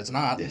Tippin, but it's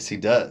not. Yes, he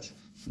does.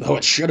 Though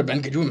it should have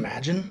been. Could you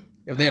imagine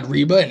if they had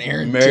Reba and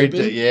Aaron married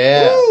Tippin?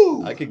 Yeah.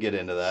 Woo! I could get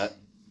into that.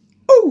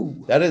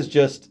 Ooh. That is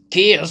just...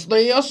 Kiss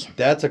this.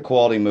 That's a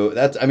quality movie.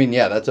 That's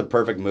a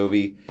perfect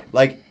movie.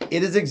 Like,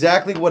 it is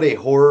exactly what a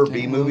horror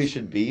B movie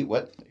should be.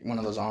 What? One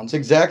of those on. It's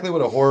exactly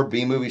what a horror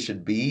B movie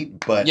should be,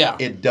 but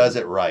it does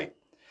it right.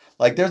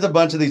 Like, there's a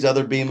bunch of these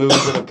other B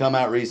movies that have come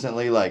out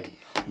recently, like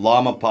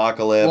Llama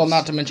Apocalypse. Well,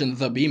 not to mention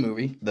the B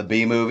movie. The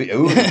B movie.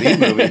 Ooh, the B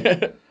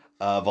movie.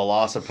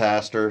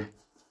 Velocipaster.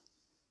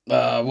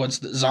 What's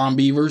the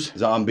Zombievers?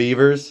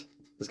 Zombievers.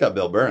 It's got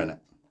Bill Burr in it.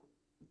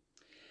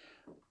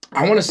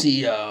 I want to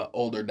see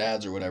Older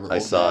Dads or whatever. I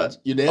saw it.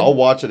 You did? I'll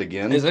watch it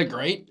again. Is it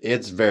great?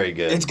 It's very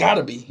good. It's got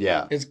to be.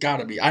 Yeah. It's got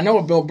to be. I know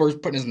if Bill Burr's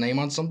putting his name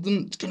on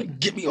something, it's going to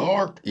get me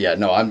hard. Yeah,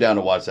 no, I'm down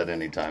to watch that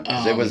anytime.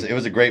 It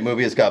was a great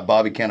movie. It's got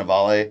Bobby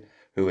Cannavale,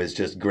 who is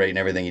just great in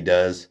everything he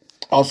does.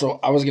 Also,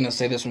 I was going to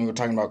say this when we were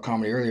talking about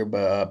comedy earlier,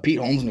 but Pete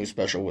Holmes' new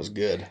special was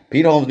good.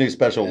 Pete Holmes' new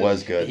special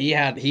was good.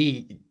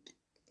 He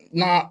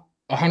not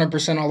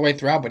 100% all the way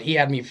throughout, but he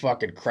had me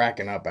fucking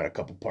cracking up at a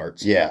couple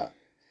parts. Yeah.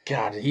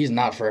 God, he's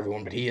not for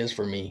everyone, but he is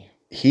for me.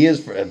 He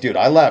is, dude,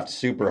 I laughed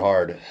super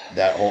hard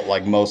that whole,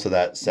 like, most of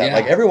that set. Yeah.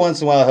 Like, every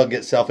once in a while, he'll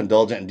get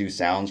self-indulgent and do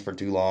sounds for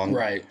too long.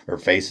 Right. Or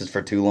faces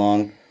for too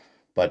long.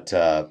 But,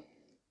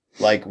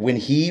 like, when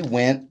he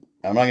went,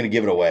 I'm not going to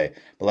give it away,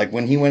 but, like,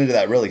 when he went into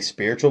that really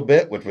spiritual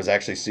bit, which was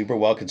actually super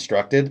well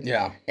constructed.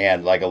 Yeah.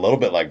 And, like, a little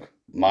bit, like,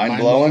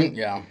 mind-blowing.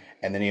 Yeah.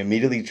 And then he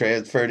immediately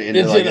transferred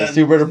into like, a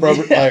super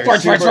inappropriate,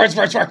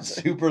 like,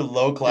 super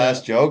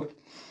low-class joke.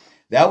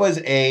 That was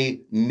a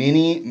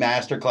mini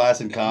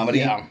masterclass in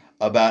comedy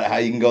about how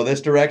you can go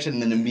this direction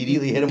and then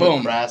immediately hit him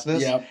with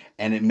crassness,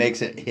 and it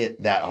makes it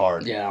hit that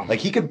hard. Yeah. Like,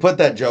 he could put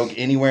that joke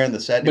anywhere in the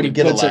set, and he would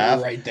get a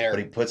laugh, right there. but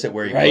he puts it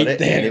where he put it,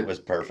 there. and it was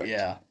perfect.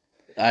 Yeah,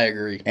 I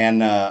agree.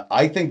 And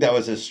I think that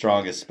was his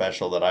strongest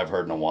special that I've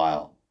heard in a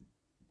while.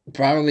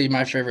 Probably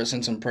my favorite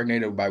since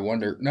Impregnated by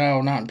Wonder.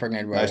 No, not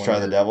Impregnated by Wonder. Nice Try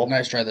the Devil?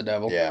 Nice Try the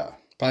Devil. Yeah.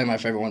 Probably my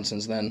favorite one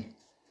since then.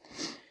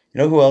 You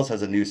know who else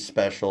has a new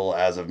special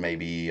as of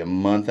maybe a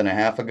month and a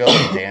half ago?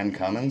 Dan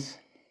Cummins.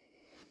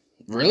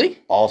 Really?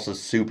 Also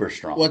super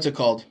strong. What's it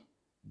called?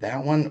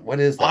 That one?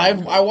 What is that?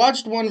 I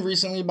watched one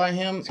recently by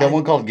him. It's got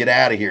one called Get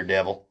Out of Here,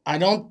 Devil. I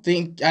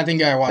think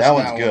I watched that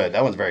one's good.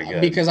 That one's very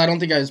good. Because I don't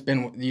think it's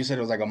been, you said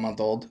it was like a month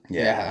old?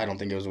 Yeah. I don't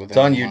think it was within It's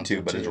on a month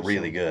YouTube, but it's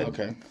really good.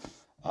 Okay.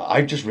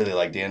 I just really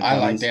like Dan Cummins.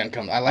 I like Dan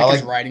Cummins. I like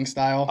his writing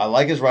style. I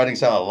like his writing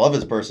style. I love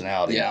his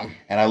personality. Yeah.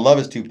 And I love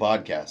his two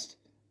podcasts.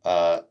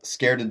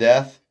 Scared to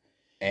Death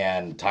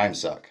and Time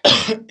Suck.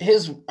 I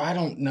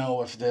don't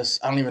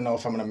even know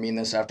if I'm going to mean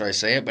this after I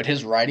say it, but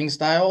his writing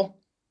style,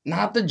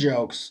 not the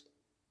jokes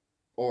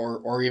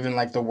or even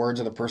like the words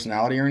of the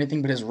personality or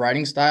anything, but his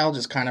writing style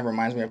just kind of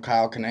reminds me of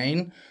Kyle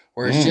Kinane,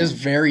 where it's just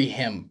very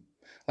him.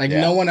 Like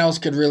no one else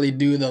could really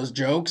do those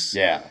jokes.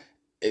 Yeah.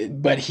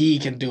 But he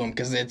can do them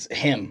because it's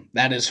him.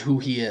 That is who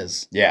he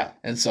is. Yeah.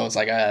 And so it's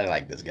like, I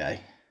like this guy.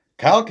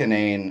 Kyle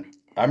Kinane,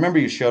 I remember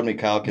you showed me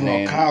Kyle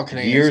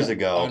Kinane years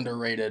ago.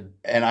 Underrated.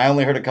 And I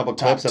only heard a couple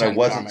clips and I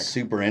wasn't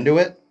super into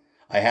it.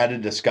 I had to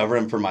discover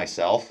him for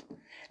myself.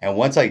 And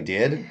once I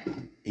did,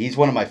 he's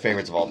one of my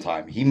favorites of all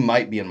time. He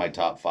might be in my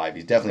top 5.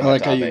 He's definitely my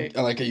top 8.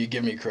 I like how you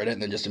give me credit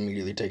and then just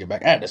immediately take it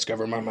back. I had to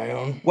discover him on my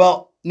own.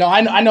 Well, no,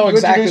 I know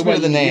exactly what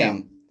the name.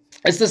 Yeah.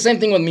 It's the same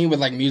thing with me with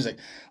like music.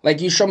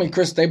 Like you showed me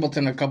Chris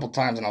Stapleton a couple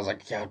times and I was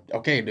like, yeah,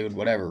 okay, dude,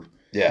 whatever.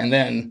 Yeah. And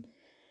then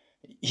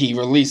he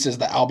releases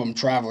the album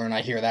Traveler and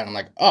I hear that and I'm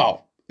like,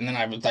 oh. And then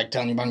I was like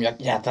telling you about him, like,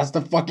 yeah, that's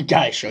the fucking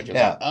guy I showed you.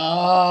 Yeah. Like,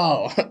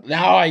 oh,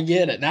 now I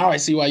get it. Now I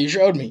see why you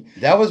showed me.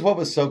 That was what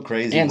was so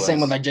crazy. And same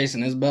with like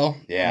Jason Isbell.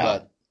 Yeah.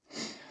 But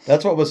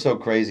that's what was so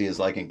crazy is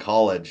like in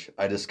college,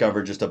 I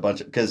discovered just a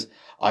bunch of, because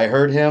I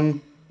heard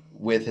him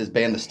with his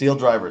band, the Steel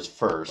Drivers,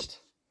 first.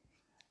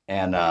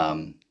 And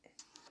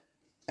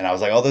I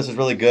was like, oh, this is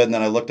really good. And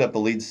then I looked up the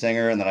lead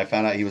singer, and then I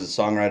found out he was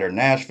a songwriter in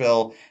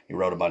Nashville. He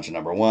wrote a bunch of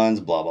number ones,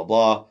 blah, blah,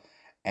 blah.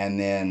 And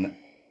then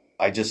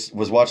I just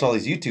was watching all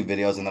these YouTube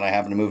videos, and then I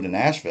happened to move to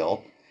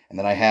Nashville. And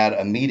then I had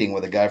a meeting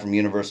with a guy from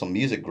Universal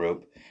Music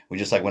Group. We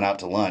just like went out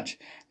to lunch,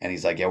 and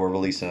he's like, yeah, we're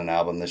releasing an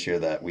album this year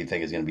that we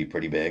think is going to be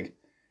pretty big.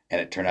 And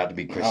it turned out to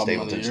be Chris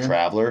Stapleton's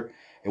Traveler.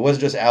 It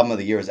wasn't just album of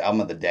the year; it was album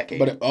of the decade.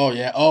 But oh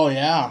yeah.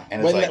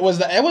 And it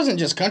wasn't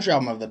just country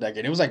album of the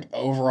decade. It was like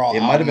overall.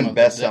 It might have been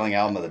best selling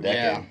album of the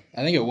decade. Yeah,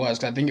 I think it was.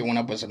 'Cause I think it went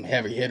up with some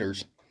heavy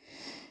hitters.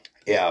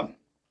 Yeah,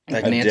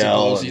 like Nancy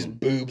Pelosi's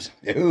boobs.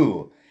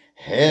 Ooh,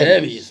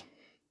 heavies.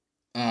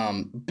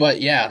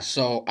 But yeah,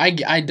 so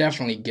I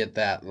definitely get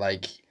that.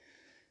 Like,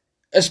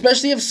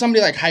 especially if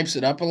somebody like hypes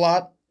it up a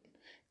lot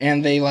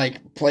and they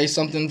like play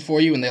something for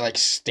you and they like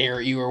stare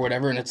at you or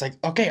whatever, and it's like,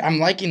 okay, I'm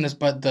liking this,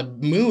 but the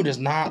mood is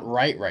not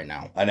right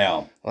now. I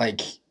know.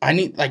 Like,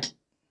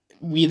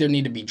 we either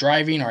need to be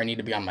driving or I need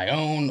to be on my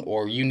own,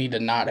 or you need to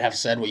not have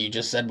said what you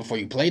just said before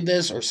you played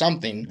this or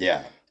something.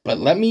 Yeah. But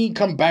let me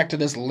come back to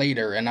this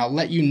later and I'll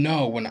let you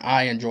know when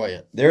I enjoy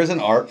it. There's an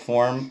art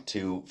form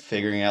to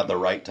figuring out the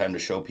right time to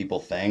show people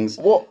things.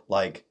 Well,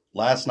 like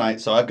last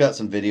night, so I've got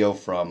some video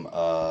from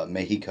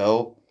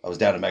Mexico. I was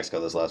down in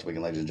Mexico this last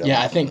weekend, ladies and gentlemen.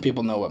 Yeah, I think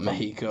people know what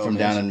Mexico from is.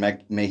 Down in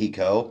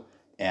Mexico.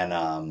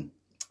 And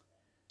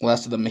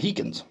last of the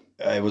Mexicans.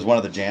 It was one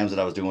of the jams that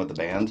I was doing with the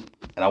band.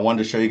 And I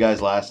wanted to show you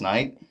guys last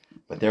night.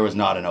 But there was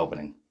not an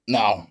opening.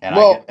 No.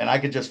 And I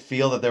could just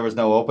feel that there was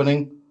no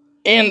opening.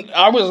 And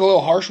I was a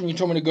little harsh when you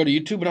told me to go to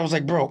YouTube, but I was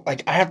like, bro,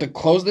 like I have to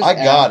close this app.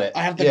 I got it.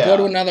 I have to go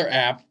to another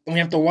app, and we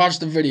have to watch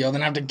the video,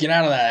 then I have to get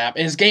out of that app.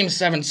 It's game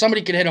 7.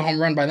 Somebody could hit a home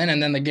run by then,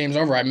 and then the game's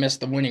over. I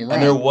missed the winning run.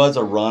 And there was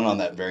a run on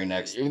that very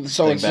next so thing it's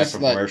back just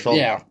from like, commercial.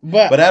 Yeah.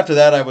 But after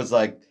that, I was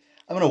like,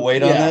 I'm going to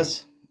wait on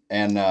this.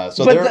 And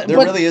so there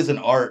really is an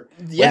art,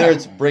 whether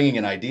it's bringing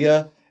an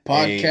idea,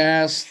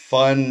 podcast,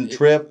 fun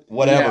trip,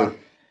 whatever.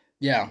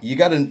 Yeah. You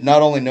got to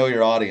not only know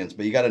your audience,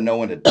 but you got to know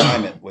when to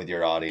time it with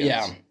your audience.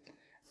 Yeah.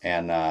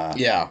 And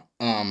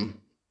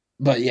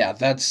but yeah,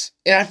 and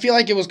I feel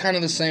like it was kind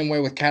of the same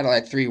way with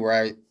Cadillac 3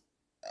 where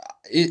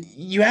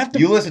you have to.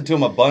 You listened to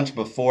him a bunch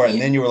before,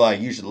 and then you were like,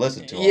 you should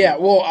listen to him. Yeah,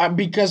 well,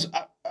 because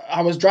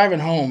I was driving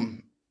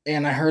home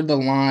and I heard the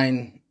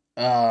line,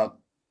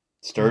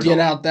 Sturgill. Get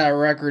out that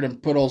record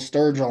and put old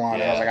Sturgill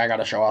on it. I was like, I got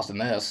to show Austin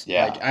this.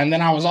 Yeah. And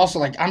then I was also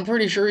like, I'm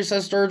pretty sure he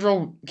says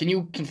Sturgill. Can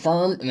you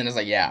confirm? And then it's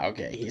like, yeah,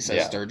 okay, he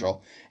says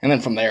Sturgill. And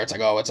then from there, it's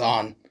like, oh, it's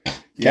on.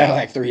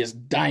 Cadillac 3 is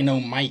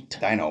dynamite.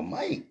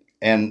 Dynamite.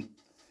 And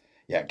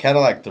yeah,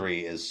 Cadillac 3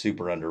 is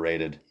super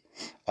underrated.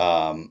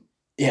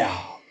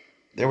 Yeah.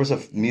 There was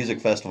a music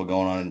festival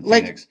going on in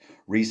Phoenix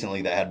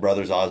recently that had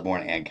Brothers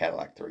Osborne and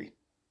Cadillac 3.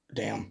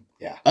 Damn.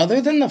 Yeah.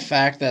 Other than the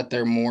fact that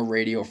they're more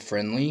radio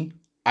friendly,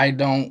 I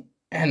don't,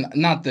 and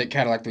not that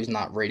Cadillac 3 is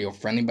not radio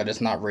friendly, but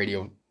it's not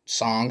radio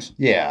songs.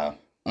 Yeah.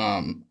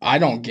 I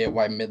don't get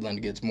why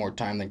Midland gets more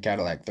time than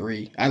Cadillac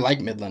 3. I like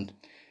Midland.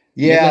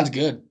 Yeah. Midland's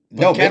good.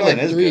 But Cadillac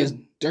Midland 3 is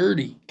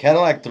dirty.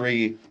 Cadillac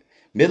 3,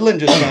 Midland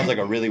just sounds like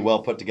a really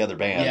well put together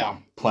band. Yeah.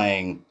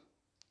 Playing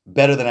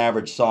better than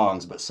average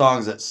songs, but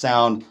songs that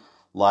sound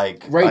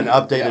like an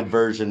updated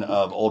version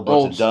of Old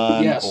Brooks and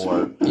Dunn. Yes.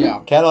 Or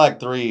Cadillac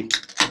 3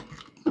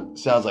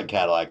 sounds like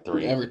Cadillac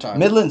 3. Every time.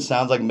 Midland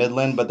sounds like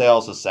Midland, but they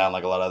also sound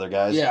like a lot of other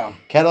guys. Yeah.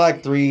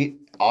 Cadillac 3,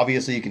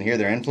 obviously you can hear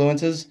their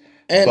influences,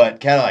 but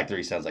Cadillac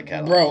 3 sounds like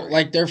Cadillac 3.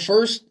 Like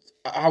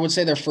I would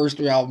say their first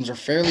 3 albums are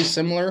fairly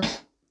similar.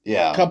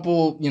 Yeah. A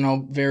couple,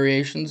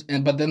 variations,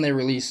 but then they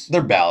release...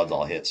 Their ballads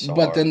all hit so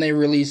But hard. then they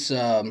release...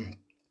 Hot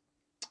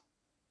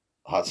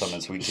Sun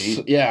and Sweet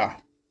Tea? Yeah.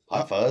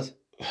 Hot Fuzz?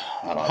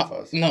 Not Hot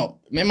Fuzz. No,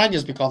 it might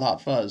just be called Hot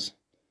Fuzz.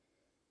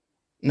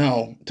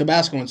 No,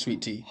 Tabasco and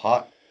Sweet Tea.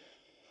 Hot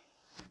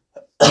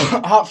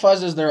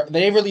Fuzz is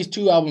they've released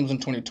 2 albums in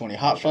 2020.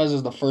 Hot Fuzz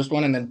is the first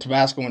one, and then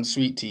Tabasco and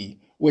Sweet Tea,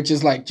 which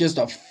is like just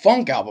a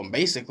funk album,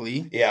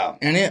 basically. Yeah.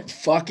 And it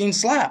fucking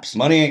slaps.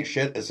 Money Ain't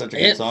Shit is such a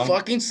good song. It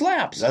fucking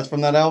slaps. That's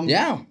from that album?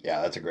 Yeah.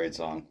 Yeah, that's a great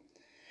song.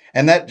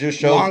 And that just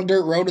shows... Long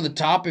Dirt Road to the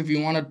Top, if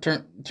you want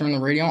to turn the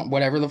radio on,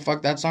 whatever the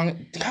fuck that song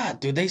is.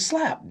 God, dude, they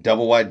slap.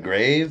 Double Wide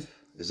Grave?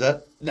 Is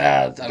that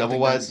Double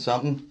Wide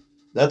something?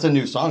 That's a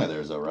new song of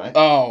theirs, though, right?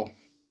 Oh.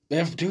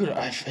 Dude,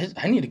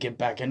 I need to get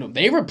back into it.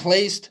 They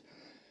replaced...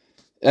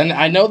 And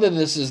I know that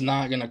this is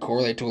not going to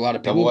correlate to a lot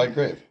of people. Double Wide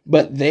Grave.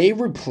 But they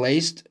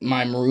replaced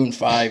my Maroon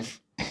 5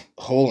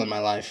 hole in my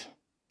life.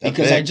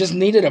 Because big. I just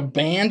needed a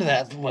band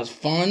that was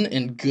fun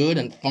and good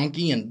and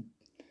funky and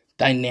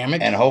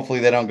dynamic. And hopefully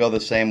they don't go the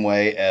same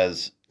way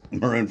as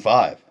Maroon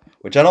 5.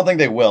 Which I don't think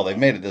they will. They've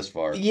made it this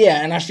far.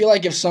 Yeah, and I feel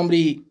like if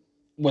somebody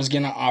was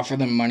going to offer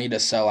them money to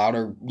sell out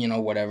or,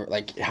 whatever,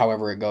 like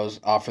however it goes,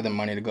 offer them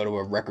money to go to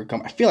a record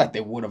company, I feel like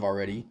they would have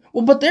already.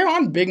 Well, but they're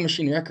on Big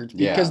Machine Records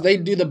because they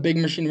do the Big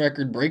Machine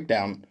Record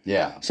breakdown.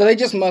 Yeah. So they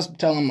just must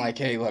tell them, like,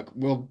 hey, look,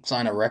 we'll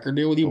sign a record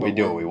deal with you. But we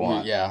do what we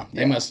want.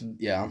 They must,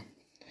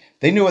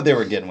 They knew what they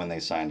were getting when they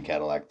signed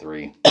Cadillac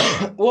 3.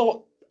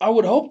 Well, I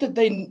would hope that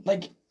they,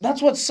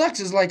 that's what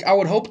sucks is, I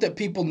would hope that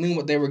people knew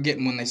what they were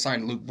getting when they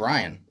signed Luke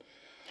Bryan.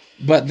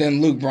 But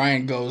then Luke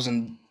Bryan goes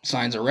and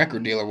signs a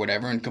record deal or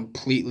whatever and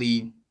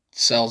completely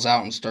sells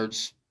out and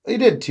starts... They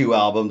did 2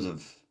 albums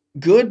of...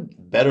 Good.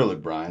 Better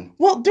Luke Bryan.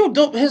 Well, dude,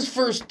 his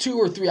first 2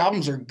 or 3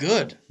 albums are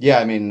good. Yeah,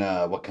 I mean,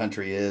 What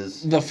Country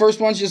Is. The first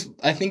one's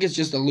I think it's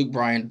just a Luke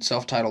Bryan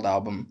self-titled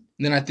album.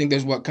 And then I think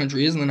there's What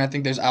Country Is, and then I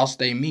think there's I'll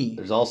Stay Me.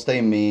 There's I'll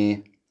Stay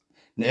Me.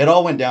 It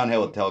all went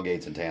downhill with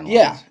Tailgates and Tan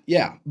Lines.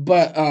 Yeah.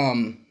 But,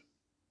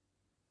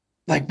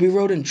 we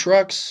rode in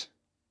trucks...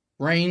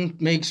 Rain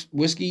makes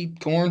whiskey,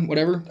 corn,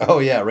 whatever. Oh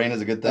yeah, Rain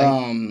is a good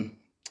thing.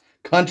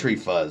 Country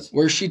Fuzz.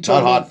 Where she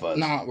told Not Hot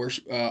Fuzz.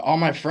 All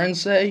My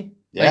Friends Say.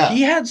 Yeah.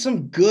 He had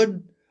some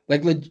good,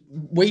 Like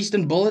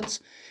Wasting Bullets.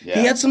 Yeah.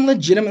 He had some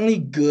legitimately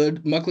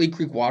good Muckley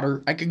Creek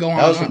Water. I could go on.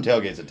 That was from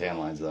Tailgates at Tan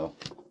Lines, though.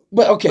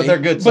 But okay. But they're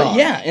good songs. But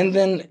yeah, and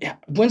then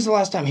when's the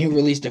last time he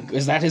released it?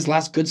 Is that his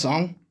last good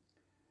song?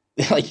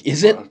 Like,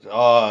 is it?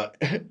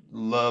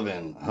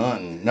 Loving,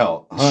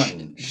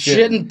 hunting,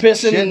 shitting,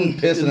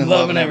 pissing, and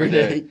loving every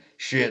day.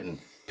 Shitting,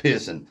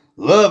 pissing,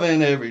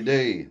 loving every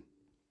day.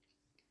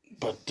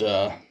 But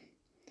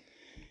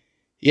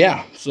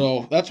yeah,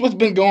 so that's what's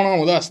been going on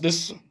with us.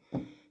 This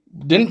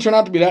didn't turn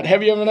out to be that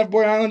heavy of an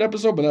Fboy Island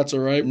episode, but that's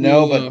all right.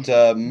 No,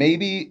 but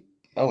maybe.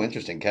 Oh,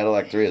 interesting.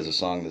 Cadillac 3 has a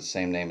song that's the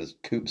same name as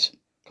Coops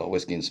called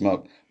Whiskey and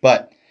Smoke.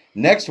 But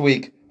next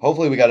week,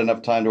 hopefully, we got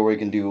enough time to where we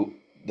can do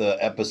the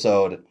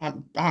episode.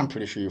 I'm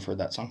pretty sure you've heard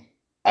that song.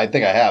 I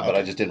think I have, but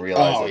I just didn't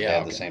realize that they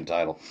have the same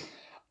title.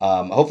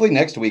 Hopefully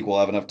next week we'll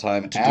have enough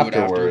time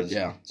afterwards,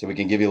 so we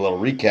can give you a little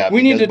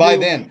recap. By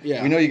then,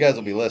 we know you guys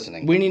will be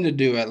listening. We need to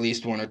do at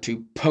least 1 or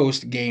 2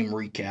 post-game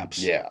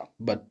recaps. Yeah.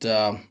 But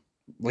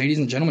ladies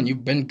and gentlemen,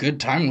 you've been good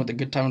timing with the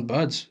Good Time with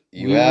Buds.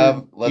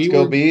 Let's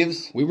go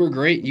Beavs. We were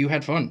great. You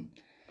had fun.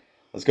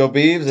 Let's go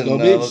Beavs, and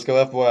let's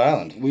go Fboy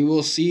Island. We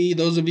will see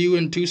those of you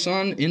in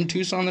Tucson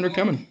that are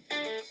coming.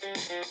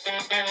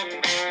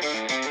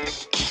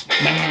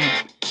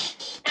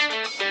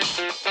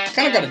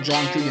 Kind of got a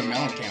John Cougar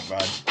Mellencamp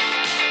vibe.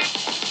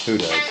 Who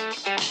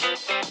does?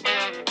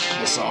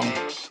 The song.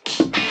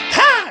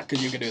 Ha!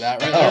 Because you could do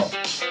that right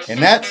there. In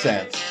that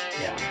sense.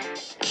 Yeah.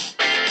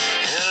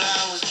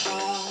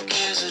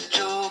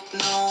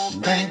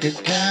 Bank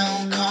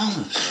account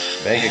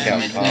commas. Bank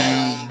account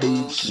commas.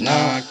 Boots,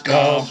 knock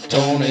off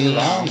Tony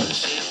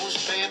Llamas.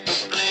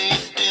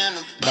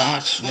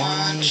 Box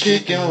wine,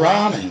 chicken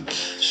ramen.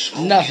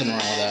 Nothing wrong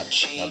with that.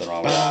 Nothing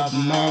wrong with Bob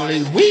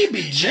Marley, we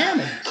be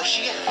jamming.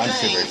 I'm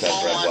super excited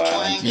for Fboy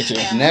Island. Me too.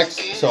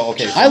 Next,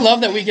 I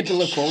love that we get to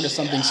look forward to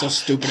something so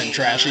stupid and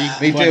trashy.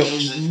 Me too.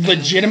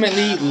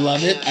 Legitimately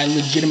love it. I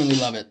legitimately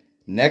love it.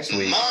 Next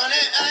week,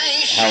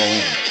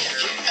 Halloween.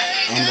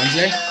 On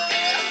Wednesday?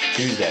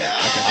 Tuesday.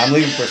 Okay. I'm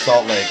leaving for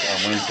Salt Lake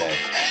on Wednesday.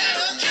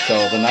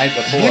 So the night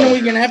before. When are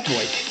we gonna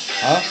Fboy?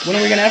 Huh? When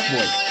are we gonna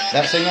Fboy?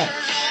 That same night.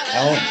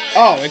 Halloween.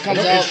 Oh, it comes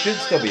out. It should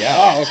still be out.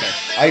 Oh, okay.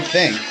 I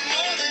think.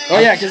 Oh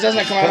yeah, because doesn't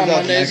it come out on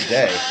Mondays? Next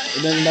day.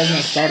 Doesn't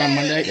it start on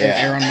Monday?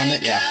 Yeah. Air on Monday?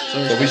 Yeah.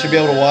 So we should be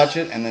able to watch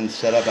it and then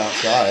set up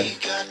outside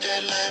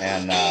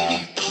and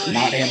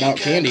not hand out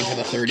candy for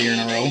the third year in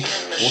a row.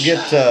 We'll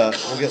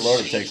get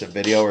Laura to take some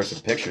video or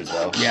some pictures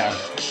though. Yeah.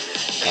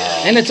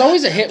 And it's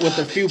always a hit with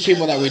the few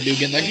people that we do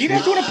get. Like, you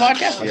guys doing a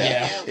podcast?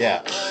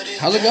 Yeah.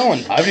 How's it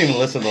going? I haven't even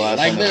listened to the last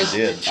one that we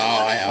did. Oh,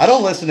 I have. I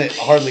don't listen to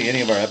hardly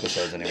any of our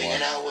episodes anymore.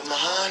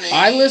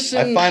 I listen.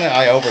 I find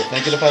I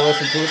overthink it if I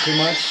listen to it too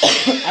much.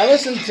 I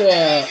listen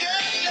to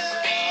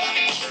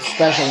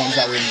special ones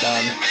that we've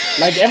done.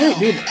 Like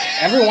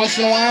every once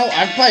in a while,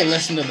 I've probably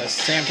listened to the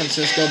San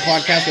Francisco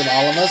podcast with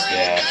all of us.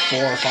 Yeah.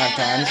 4 or 5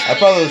 times. I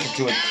probably listened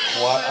to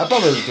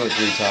it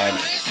 3 times.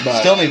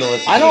 But still need to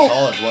listen to the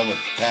college one with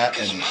Pat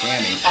and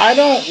Cammy. I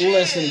don't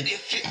listen.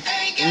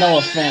 No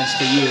offense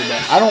to you,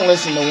 but I don't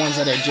listen to ones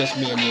that are just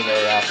me and you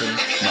very often.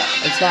 No.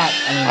 It's not.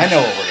 I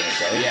know what we're gonna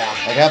say. Yeah.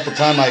 Like half the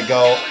time I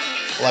go,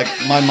 like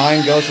my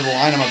mind goes to the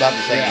line I'm about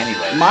to say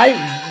anyway. My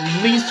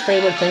least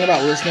favorite thing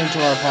about listening to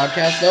our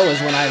podcast though is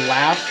when I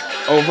laugh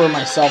over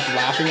myself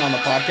laughing on the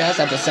podcast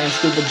at the same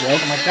stupid joke.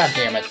 I'm like, God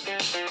damn it,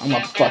 I'm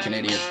a fucking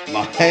idiot.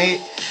 My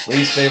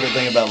least favorite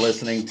thing about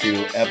listening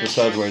to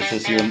episodes where it's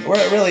just you, or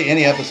really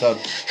any episode,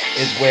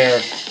 is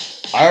where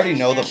I already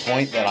know the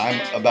point that I'm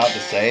about to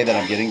say that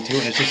I'm getting to,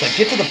 and it's just like,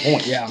 get to the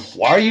point. Yeah.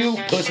 Why are you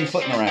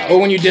pussyfooting around? Or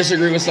when you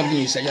disagree with something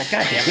you say, you're like,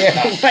 God damn it.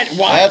 Yeah.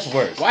 Why? That's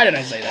worse. Why did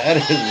I say that? That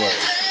is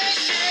worse.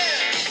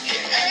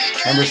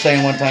 I remember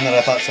saying one time that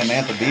I thought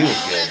Samantha Bee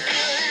was good.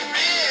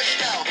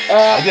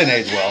 I didn't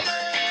age well.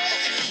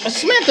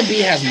 Samantha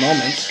Bee has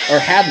moments, or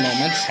had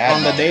moments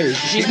on the Daily.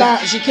 She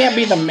can't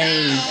be the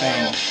main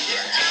thing.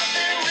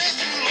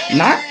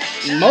 Not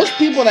most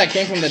people that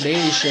came from the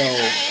Daily Show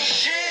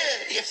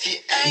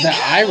that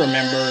I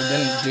remember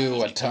didn't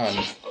do a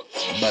ton,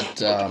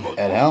 but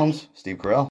Ed Helms, Steve Carell.